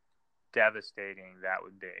how devastating that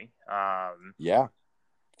would be. Yeah,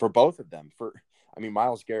 for both of them.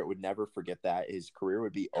 Myles Garrett would never forget that. His career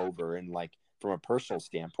would be over, and like from a personal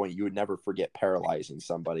standpoint, you would never forget paralyzing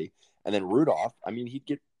somebody. And then Rudolph, he'd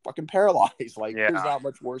get fucking paralyzed. Like there's not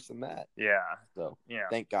much worse than that. Yeah. So yeah.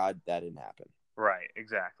 thank God that didn't happen. Right.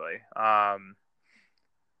 Exactly.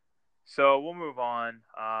 So we'll move on.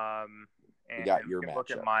 You got and your we can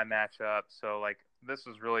look at matchup. my matchup. So like this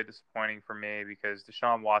was really disappointing for me because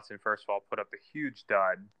Deshaun Watson, first of all, put up a huge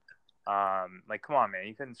dud. Like, come on, man.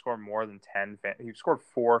 He couldn't score more than 10. He scored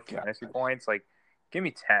 4 fantasy points. Like, give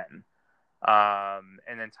me 10.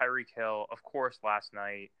 And then Tyreek Hill, of course, last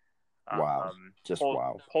night. Wow.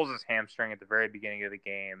 Pulls his hamstring at the very beginning of the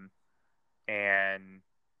game. And,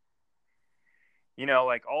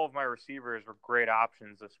 like all of my receivers were great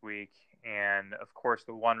options this week. And, of course,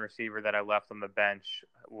 the one receiver that I left on the bench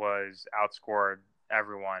was outscored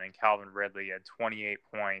everyone, and Calvin Ridley had 28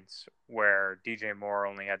 points, where DJ Moore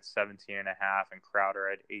only had 17.5 and Crowder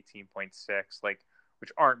had 18.6,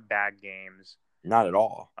 which aren't bad games. Not at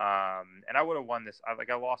all. And I would have won this.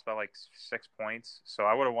 I lost by 6 points, so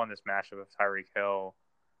I would have won this matchup if Tyreek Hill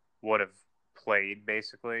would have played,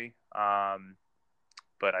 basically.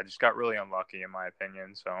 But I just got really unlucky, in my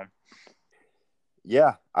opinion. So.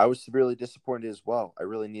 Yeah, I was severely disappointed as well. I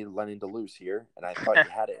really needed Lennon to lose here, and I thought you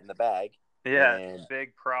had it in the bag. Yeah,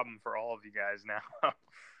 big problem for all of you guys now.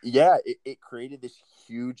 Yeah, it created this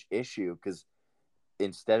huge issue because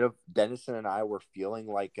instead of Dennison and I were feeling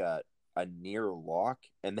like a near lock,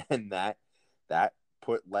 and then that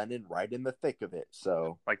put Lennon right in the thick of it.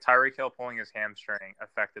 So like Tyreek Hill pulling his hamstring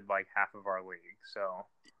affected like half of our league. So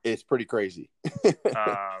it's pretty crazy.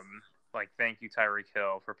 Thank you, Tyreek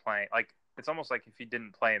Hill, for playing. Like, it's almost like if he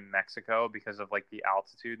didn't play in Mexico because of like the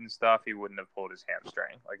altitude and stuff, he wouldn't have pulled his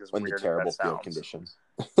hamstring. Like, as weird as that sounds. Field conditions.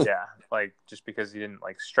 Yeah, like just because he didn't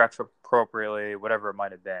like stretch appropriately, whatever it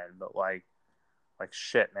might have been. But like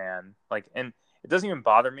shit, man. Like, and it doesn't even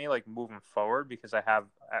bother me like moving forward because I have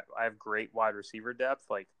great wide receiver depth.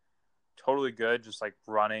 Like, totally good. Just like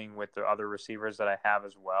running with the other receivers that I have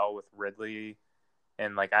as well with Ridley.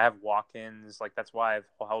 And like I have walk-ins, like that's why I've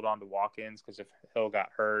held on to walk-ins, because if Hill got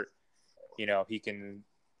hurt, he can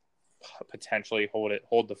potentially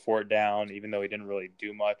hold the fort down, even though he didn't really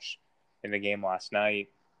do much in the game last night.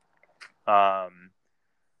 So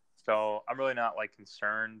I'm really not like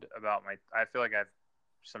concerned about I feel like I have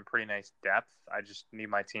some pretty nice depth. I just need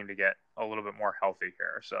my team to get a little bit more healthy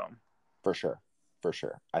here. So for sure,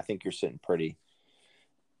 I think you're sitting pretty.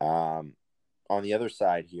 On the other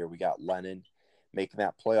side here, we got Lennon making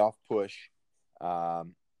that playoff push.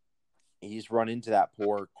 He's run into that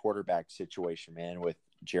poor quarterback situation, man, with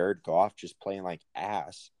Jared Goff just playing like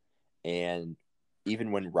ass. And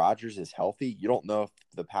even when Rodgers is healthy, you don't know if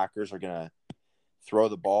the Packers are going to throw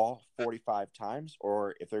the ball 45 times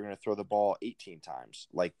or if they're going to throw the ball 18 times.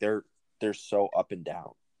 Like they're so up and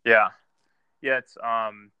down. Yeah. Yeah. It's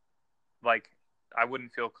like I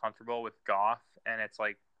wouldn't feel comfortable with Goff, and it's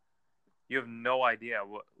like you have no idea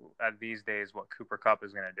what these days what Cooper Kupp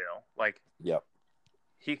is going to do. Like, yep.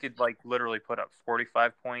 He could like literally put up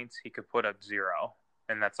 45 points. He could put up 0.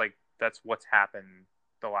 And that's what's happened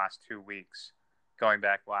the last 2 weeks, going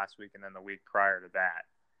back last week and then the week prior to that.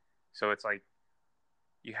 So it's like,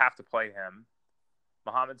 you have to play him.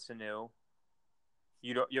 Mohamed Sanu,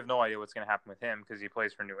 you have no idea what's going to happen with him because he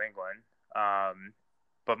plays for New England.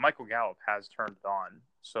 But Michael Gallup has turned it on.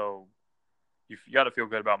 So you got to feel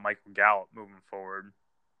good about Michael Gallup moving forward.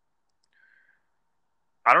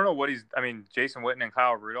 I don't know what Jason Witten and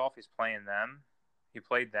Kyle Rudolph, he's playing them. He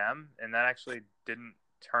played them, and that actually didn't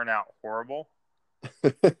turn out horrible.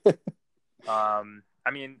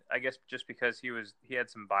 I guess just because he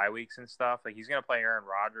had some bye weeks and stuff. Like, he's going to play Aaron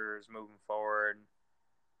Rodgers moving forward,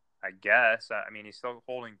 I guess. He's still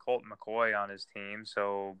holding Colt McCoy on his team,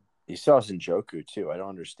 so. He still has Njoku, too. I don't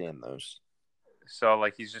understand those. So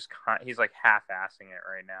like he's like half-assing it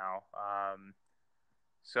right now.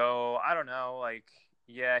 So I don't know. Like,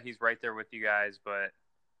 yeah, he's right there with you guys, but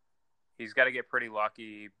he's got to get pretty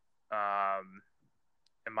lucky.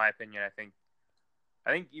 In my opinion, I think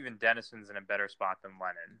even Dennison's in a better spot than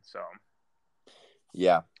Lennon. So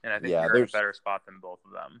Yeah. and I think Yeah. you're in a better spot than both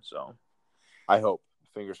of them. So I hope.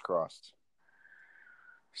 Fingers crossed.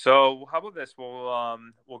 So how about this?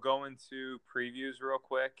 We'll go into previews real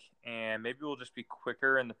quick, and maybe we'll just be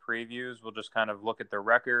quicker in the previews. We'll just kind of look at the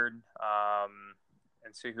record,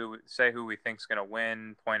 and who we think's going to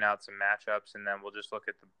win, point out some matchups, and then we'll just look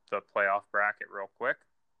at the playoff bracket real quick.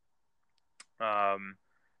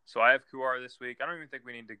 So I have Kuhar this week. I don't even think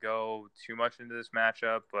we need to go too much into this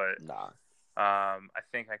matchup, but Nah. I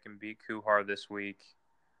think I can beat Kuhar this week.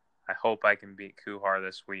 I hope I can beat Kuhar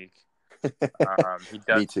this week. He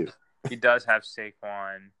does. Me too. He does have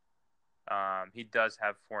Saquon. He does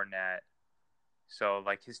have Fournette. So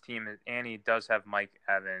like his team is, and he does have Mike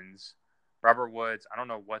Evans, Robert Woods. I don't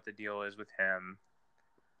know what the deal is with him,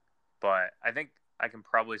 but I think I can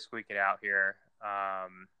probably squeak it out here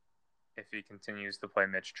if he continues to play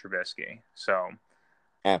Mitch Trubisky. So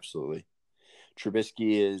absolutely,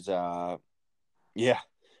 Trubisky is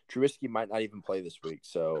Trubisky might not even play this week,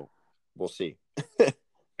 so we'll see.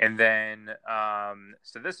 And then,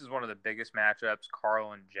 so this is one of the biggest matchups,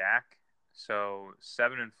 Carl and Jack. So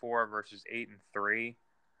 7-4 versus 8-3.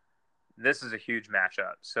 This is a huge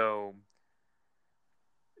matchup. So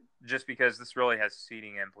just because this really has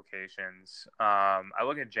seeding implications, I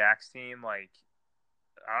look at Jack's team. Like,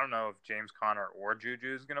 I don't know if James Conner or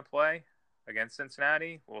Juju is going to play against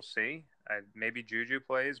Cincinnati. We'll see. Maybe Juju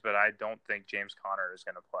plays, but I don't think James Conner is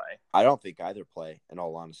going to play. I don't think either play, in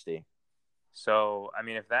all honesty. So, I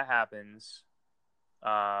mean, if that happens, he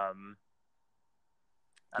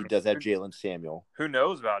does have Jalen Samuel. Who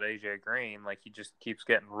knows about AJ Green? Like, he just keeps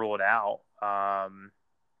getting ruled out.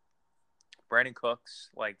 Brandon Cooks,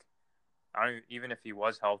 like, even if he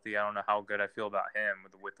was healthy, I don't know how good I feel about him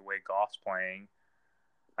with the way Goff's playing.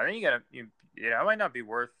 I think it might not be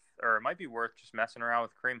worth, or it might be worth just messing around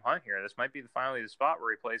with Kareem Hunt here. This might be finally the spot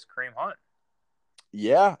where he plays Kareem Hunt.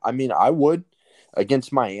 Yeah, I mean, I would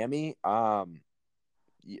against Miami. From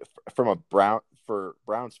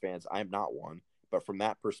Browns fans, I'm not one, but from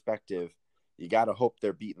that perspective, you got to hope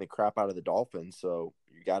they're beating the crap out of the Dolphins. So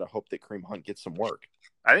you got to hope that Kareem Hunt gets some work.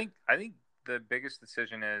 I think the biggest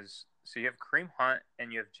decision is, so you have Kareem Hunt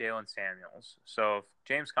and you have Jalen Samuels. So if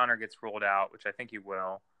James Conner gets ruled out, which I think he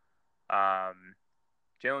will,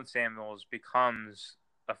 Jalen Samuels becomes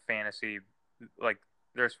a fantasy, like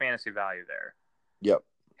there's fantasy value there. Yep.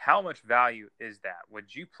 How much value is that?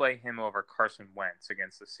 Would you play him over Carson Wentz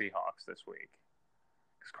against the Seahawks this week?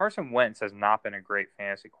 Because Carson Wentz has not been a great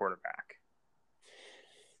fantasy quarterback.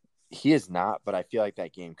 He is not, but I feel like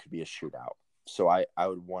that game could be a shootout. So I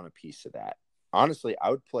would want a piece of that. Honestly,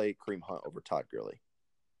 I would play Kareem Hunt over Todd Gurley.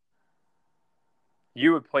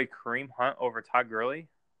 You would play Kareem Hunt over Todd Gurley?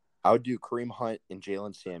 I would do Kareem Hunt and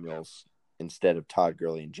Jalen Samuels instead of Todd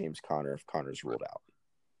Gurley and James Conner if Conner's ruled out.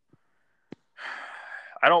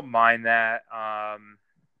 I don't mind that. I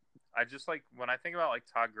just like when I think about like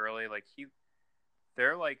Todd Gurley, like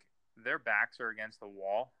their backs are against the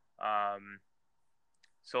wall.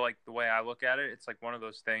 So like the way I look at it, it's like one of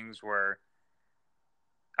those things where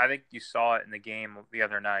I think you saw it in the game the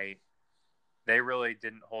other night. They really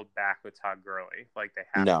didn't hold back with Todd Gurley like they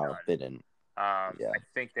have done. No, they didn't. I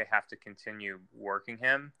think they have to continue working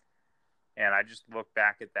him. And I just look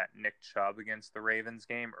back at that Nick Chubb against the Ravens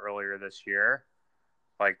game earlier this year.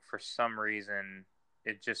 Like, for some reason,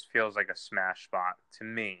 it just feels like a smash spot to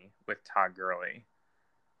me with Todd Gurley.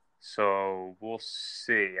 So we'll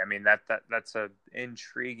see. I mean, that's an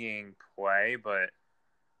intriguing play, but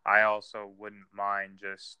I also wouldn't mind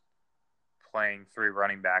just playing 3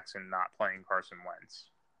 running backs and not playing Carson Wentz.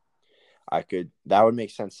 That would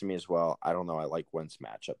make sense to me as well. I don't know. I like Wentz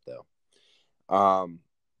matchup though.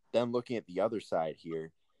 Then looking at the other side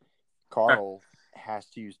here, Carl has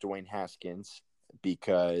to use Dwayne Haskins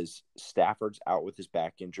because Stafford's out with his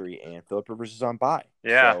back injury and Phillip Rivers is on bye.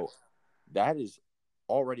 Yeah. So that is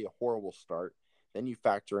already a horrible start. Then you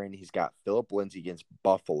factor in he's got Phillip Lindsay against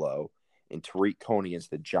Buffalo and Tariq Cohen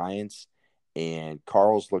against the Giants, and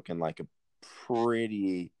Carl's looking like a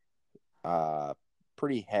pretty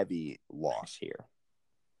heavy loss here.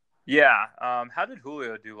 Yeah. How did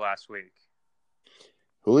Julio do last week?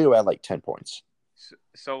 Julio had like 10 points.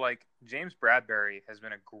 So like James Bradbury has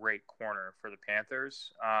been a great corner for the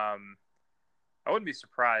Panthers. I wouldn't be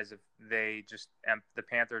surprised if the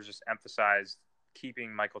Panthers just emphasized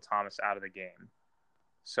keeping Michael Thomas out of the game.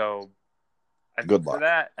 So good luck for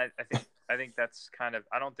that. I think that's kind of.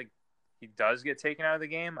 I don't think he does get taken out of the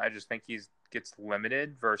game. I just think gets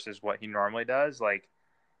limited versus what he normally does. Like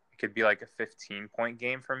it could be like a 15-point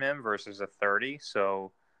game from him versus a 30.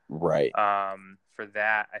 So Right. for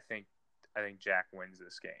that, I think Jack wins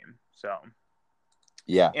this game. So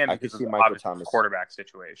Yeah, and I could because of see the Michael obvious Thomas. quarterback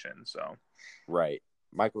situation. So Right.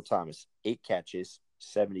 Michael Thomas, 8 catches,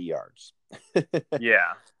 70 yards.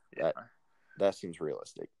 yeah. That seems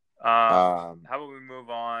realistic. How about we move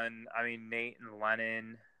on? I mean, Nate and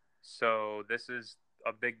Lennon. So this is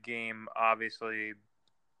a big game, obviously,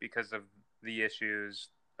 because of the issues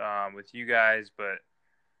with you guys. But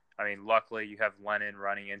I mean, luckily you have Lennon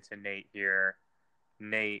running into Nate here.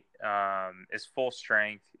 Nate is full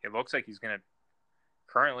strength. It looks like he's going to.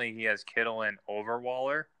 Currently, he has Kittle in over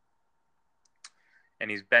Waller,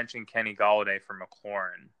 and he's benching Kenny Galladay for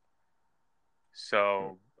McLaurin.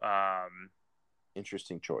 So,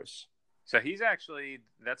 interesting choice. So he's actually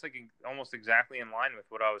that's like almost exactly in line with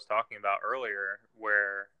what I was talking about earlier.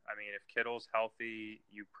 Where I mean, if Kittle's healthy,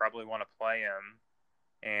 you probably want to play him,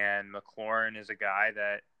 and McLaurin is a guy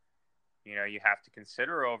that you have to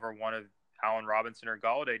consider over one of Allen Robinson or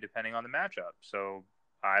Galladay, depending on the matchup. So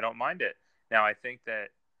I don't mind it. Now I think that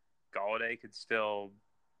Galladay could still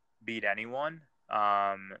beat anyone.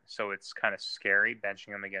 So it's kind of scary benching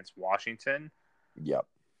him against Washington. Yep.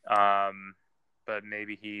 But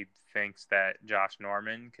maybe he thinks that Josh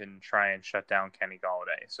Norman can try and shut down Kenny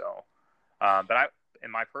Galladay. So, but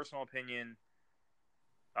in my personal opinion,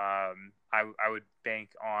 I would bank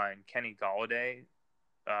on Kenny Galladay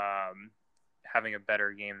having a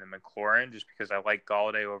better game than McLaurin, just because I like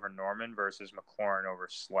Galladay over Norman versus McLaurin over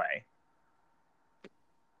Slay.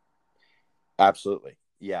 Absolutely.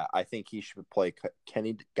 Yeah, I think he should play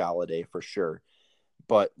Kenny Galladay for sure.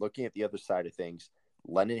 But looking at the other side of things,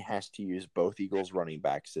 Lennon has to use both Eagles running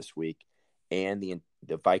backs this week, and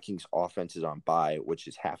the Vikings offense is on bye, which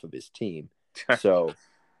is half of his team. So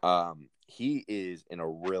he is in a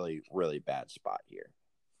really, really bad spot here.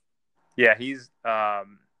 Yeah, he's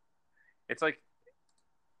it's like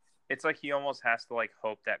he almost has to like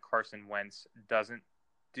hope that Carson Wentz doesn't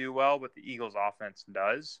do well, but the Eagles offense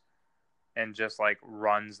does, and just like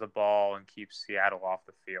runs the ball and keeps Seattle off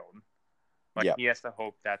the field. Like he has to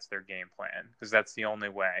hope that's their game plan, because that's the only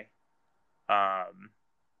way that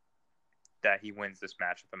he wins this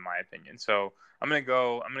matchup, in my opinion. So I'm gonna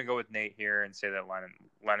go with Nate here and say that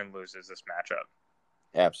Lennon loses this matchup.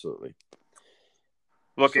 Absolutely.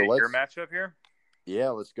 Look at your matchup here. Yeah,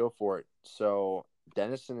 let's go for it. So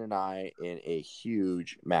Dennison and I in a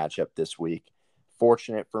huge matchup this week.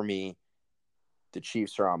 Fortunate for me, the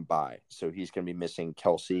Chiefs are on bye, so he's going to be missing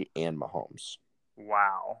Kelce and Mahomes.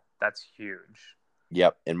 Wow, that's huge.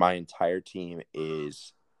 Yep, and my entire team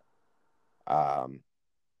is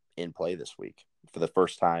in play this week for the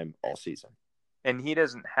first time all season. And he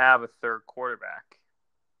doesn't have a third quarterback.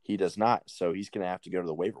 He does not, so he's going to have to go to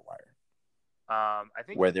the waiver wire. I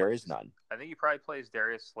think where there is none. I think he probably plays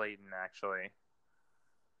Darius Slayton, actually.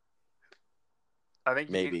 I think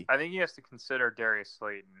he has to consider Darius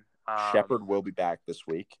Slayton. Shepard will be back this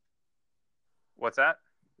week. What's that?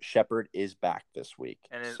 Shepard is back this week.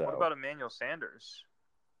 And what about Emmanuel Sanders?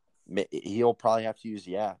 He'll probably have to use,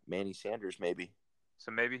 Manny Sanders maybe.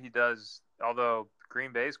 So maybe he does, although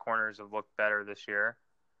Green Bay's corners have looked better this year.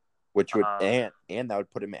 Which would, and that would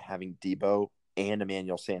put him at having Debo and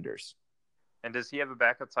Emmanuel Sanders. And does he have a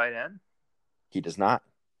backup tight end? He does not.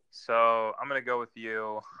 So I'm going to go with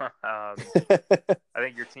you. I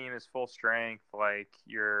think your team is full strength. Like,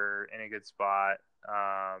 you're in a good spot.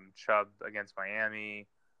 Chubb against Miami,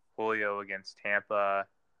 Julio against Tampa,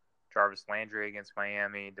 Jarvis Landry against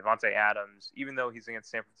Miami, Devontae Adams. Even though he's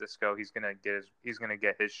against San Francisco, he's gonna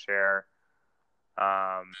get his share.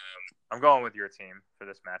 I'm going with your team for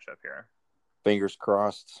this matchup here. Fingers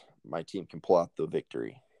crossed, my team can pull out the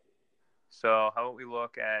victory. So how about we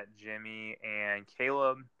look at Jimmy and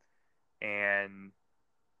Caleb, and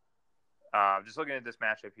just looking at this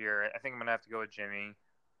matchup here, I think I'm gonna have to go with Jimmy.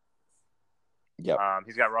 Yep.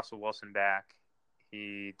 He's got Russell Wilson back.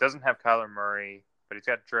 He doesn't have Kyler Murray, but he's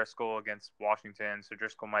got Driscoll against Washington, so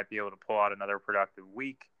Driscoll might be able to pull out another productive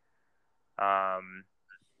week. Yeah,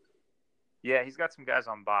 he's got some guys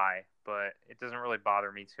on bye, but it doesn't really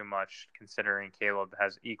bother me too much considering Caleb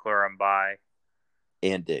has Ekeler on bye.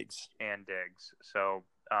 And Diggs. So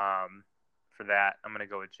for that, I'm going to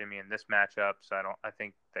go with Jimmy in this matchup. So I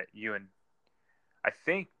think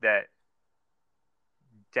that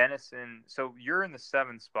Dennison. So you're in the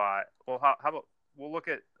 7th spot. Well, how about we'll look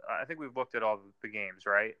at? I think we've looked at all the games,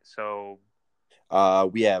 right? So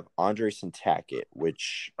we have Andres and Tackett,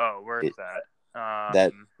 which where is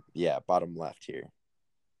that? Bottom left here.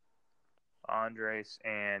 Andres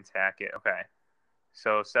and Tackett. Okay.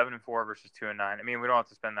 So 7-4 versus 2-9. I mean, we don't have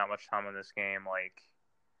to spend that much time on this game. Like,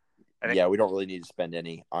 I think, Yeah, we don't really need to spend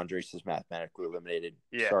any. Andres is mathematically eliminated.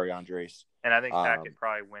 yeah, Sorry, Andres. and I think Tackett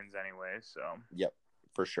probably wins anyway. So, yep,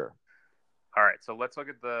 for sure. All right, so let's look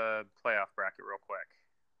at the playoff bracket real quick.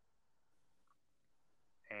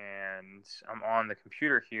 And I'm on the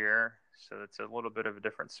computer here, so it's a little bit of a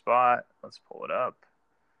different spot. Let's pull it up.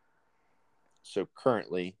 So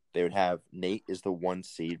currently, they would have Nate is the 1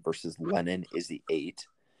 seed versus Lennon is the 8,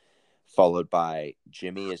 followed by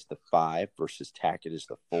Jimmy is the 5 versus Tackett is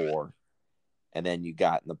the 4. And then you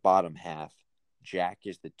got in the bottom half, Jack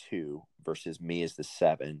is the 2 versus me is the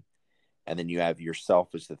 7. And then you have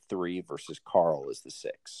yourself as the 3 versus Carl is the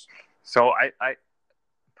 6. So I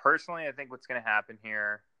personally, I think what's going to happen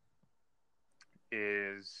here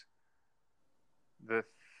is the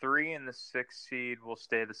 3 and the 6 seed will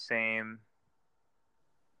stay the same.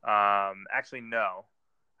 Actually, no.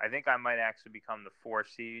 I think I might actually become the 4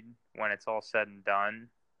 seed when it's all said and done.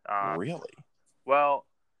 Really? Well,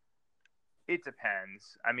 it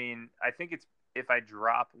depends. I mean, I think it's if I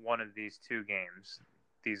drop one of these 2 games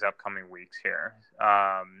these upcoming weeks here,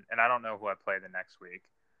 and I don't know who I play the next week,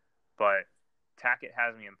 but Tackett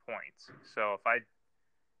has me in points. So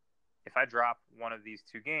if I drop one of these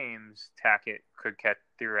 2 games, Tackett could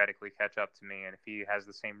theoretically catch up to me, and if he has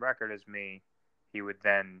the same record as me, he would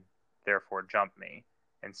then therefore jump me.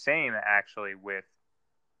 And same actually with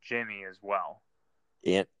Jimmy as well.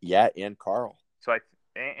 And Carl. So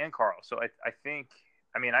and Carl. So I think,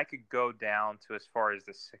 I mean, I could go down to as far as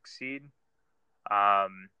the 6 seed,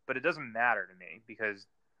 but it doesn't matter to me because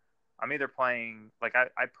I'm either playing, like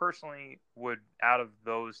I personally would, out of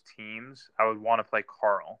those teams, I would want to play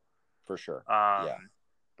Carl. For sure. Yeah.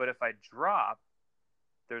 But if I drop,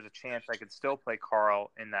 there's a chance I could still play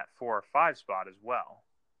Carl in that 4 or 5 spot as well.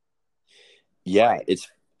 Yeah, like,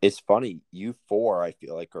 it's funny. You 4, I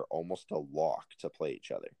feel like, are almost a lock to play each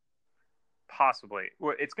other. Possibly.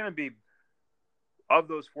 Well, it's going to be, of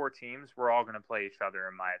those 4 teams, we're all going to play each other,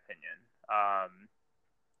 in my opinion.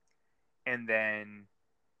 And then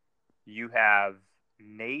you have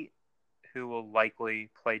Nate, who will likely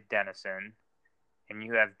play Dennison, and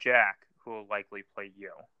you have Jack, who will likely play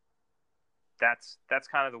you. That's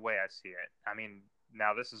kind of the way I see it. I mean,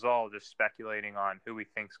 now this is all just speculating on who we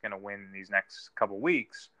think's going to win these next couple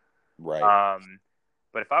weeks. Right.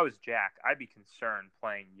 But if I was Jack, I'd be concerned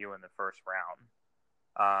playing you in the first round.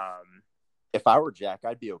 If I were Jack,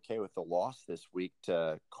 I'd be okay with the loss this week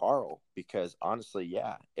to Carl because honestly,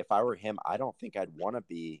 yeah, if I were him, I don't think I'd want to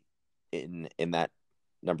be in that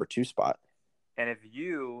number 2 spot. And if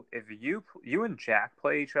you and Jack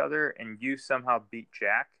play each other and you somehow beat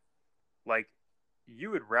Jack, like,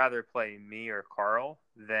 you would rather play me or Carl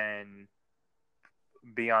than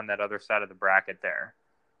be on that other side of the bracket there.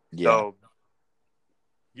 Yeah. So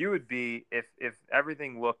you would be, if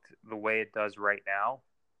everything looked the way it does right now,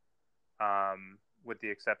 with the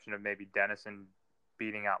exception of maybe Dennison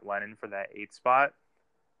beating out Lennon for that 8 spot,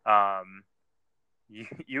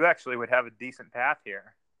 you actually would have a decent path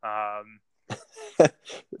here.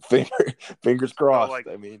 Fingers crossed. So, like,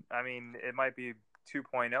 I mean, it might be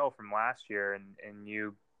 2.0 from last year, and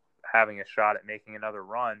you having a shot at making another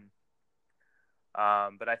run.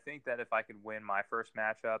 But I think that if I could win my first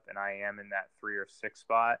matchup and I am in that 3 or 6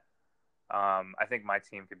 spot, I think my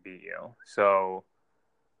team could beat you. So,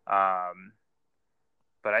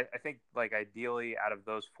 but I think, like, ideally out of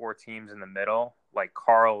those 4 teams in the middle, like,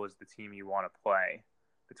 Carl is the team you want to play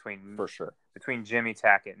for sure between Jimmy,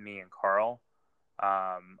 Tackett, me, and Carl.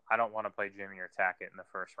 I don't want to play Jimmy or Tackett in the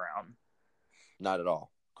first round. Not at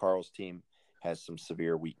all. Carl's team has some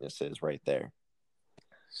severe weaknesses right there.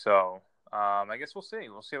 So I guess we'll see.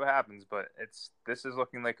 We'll see what happens. But this is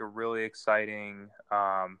looking like a really exciting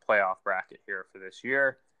playoff bracket here for this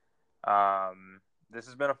year. This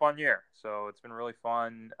has been a fun year. So it's been really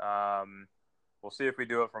fun. We'll see if we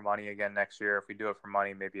do it for money again next year. If we do it for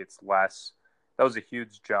money, maybe it's less. That was a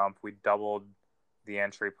huge jump. We doubled the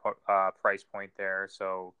entry price point there.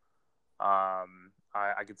 So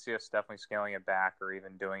I could see us definitely scaling it back or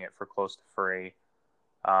even doing it for close to free.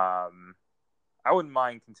 I wouldn't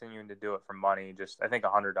mind continuing to do it for money. Just, I think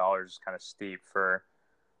 $100 is kind of steep for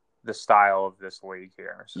the style of this league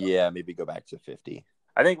here. So, yeah, maybe go back to 50.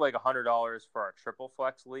 I think like $100 for our triple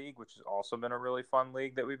flex league, which has also been a really fun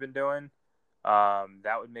league that we've been doing.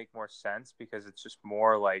 That would make more sense because it's just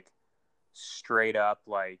more like straight up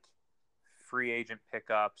like free agent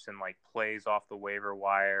pickups and like plays off the waiver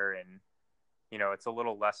wire, and it's a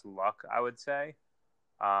little less luck, I would say.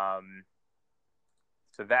 So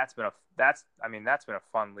that's been a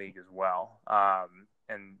fun league as well.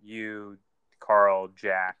 And you Carl,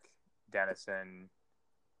 Jack, Dennison.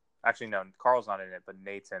 Actually, no, Carl's not in it, but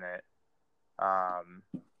Nate's in it.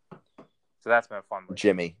 So that's been a fun league.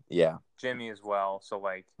 Jimmy, yeah. Jimmy as well. So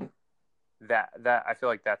like that I feel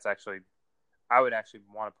like that's actually I would actually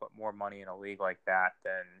want to put more money in a league like that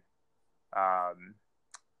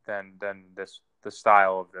than the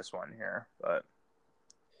style of this one here. But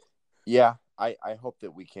yeah, I hope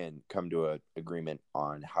that we can come to an agreement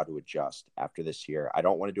on how to adjust after this year. I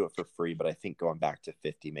don't want to do it for free, but I think going back to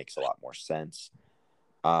 50 makes a lot more sense.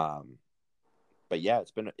 But yeah,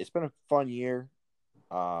 it's been a fun year.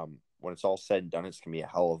 When it's all said and done, it's gonna be a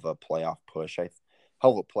hell of a playoff push.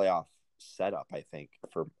 Hell of a playoff setup, I think,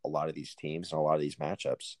 for a lot of these teams and a lot of these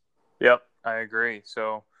matchups. Yep, I agree.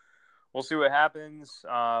 So we'll see what happens.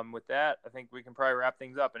 With that, I think we can probably wrap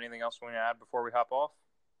things up. Anything else we want to add before we hop off?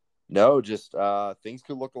 No, just things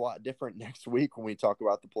could look a lot different next week when we talk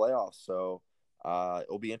about the playoffs. So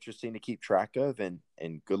it'll be interesting to keep track of, and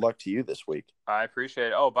good luck to you this week. I appreciate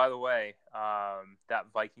it. Oh, by the way, that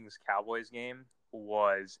Vikings-Cowboys game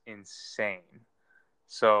was insane.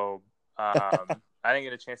 So I didn't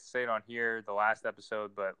get a chance to say it on here the last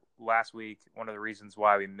episode, but last week, one of the reasons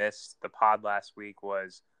why we missed the pod last week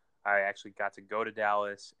was I actually got to go to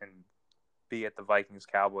Dallas and be at the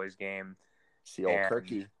Vikings-Cowboys game. See old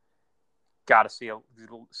Kirky. Got to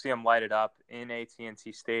see him light it up in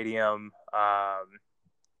AT&T Stadium.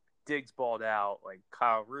 Diggs balled out. Like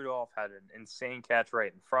Kyle Rudolph had an insane catch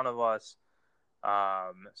right in front of us.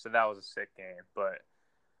 So that was a sick game. But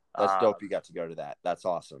that's dope. You got to go to that. That's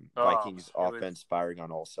awesome. Vikings offense firing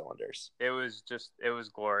on all cylinders. It was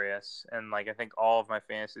glorious. And like I think all of my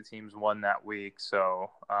fantasy teams won that week. So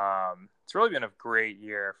it's really been a great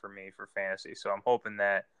year for me for fantasy. So I'm hoping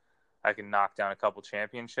that I can knock down a couple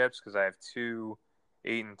championships because I have 2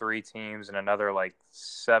 8-3 teams and another like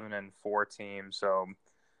 7-4 team. So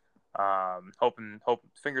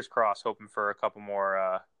fingers crossed, hoping for a couple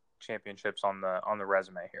more championships on the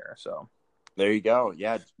resume here. So there you go.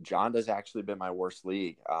 Yeah, John has actually been my worst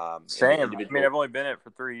league. Same. I mean, I've only been in it for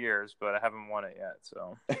 3 years, but I haven't won it yet.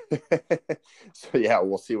 So so yeah,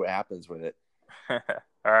 we'll see what happens with it. All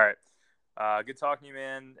right. Good talking to you,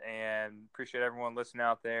 man, and appreciate everyone listening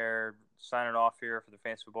out there. Signing off here for the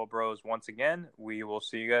Fantasy Football Bros once again. We will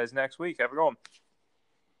see you guys next week. Have a good one.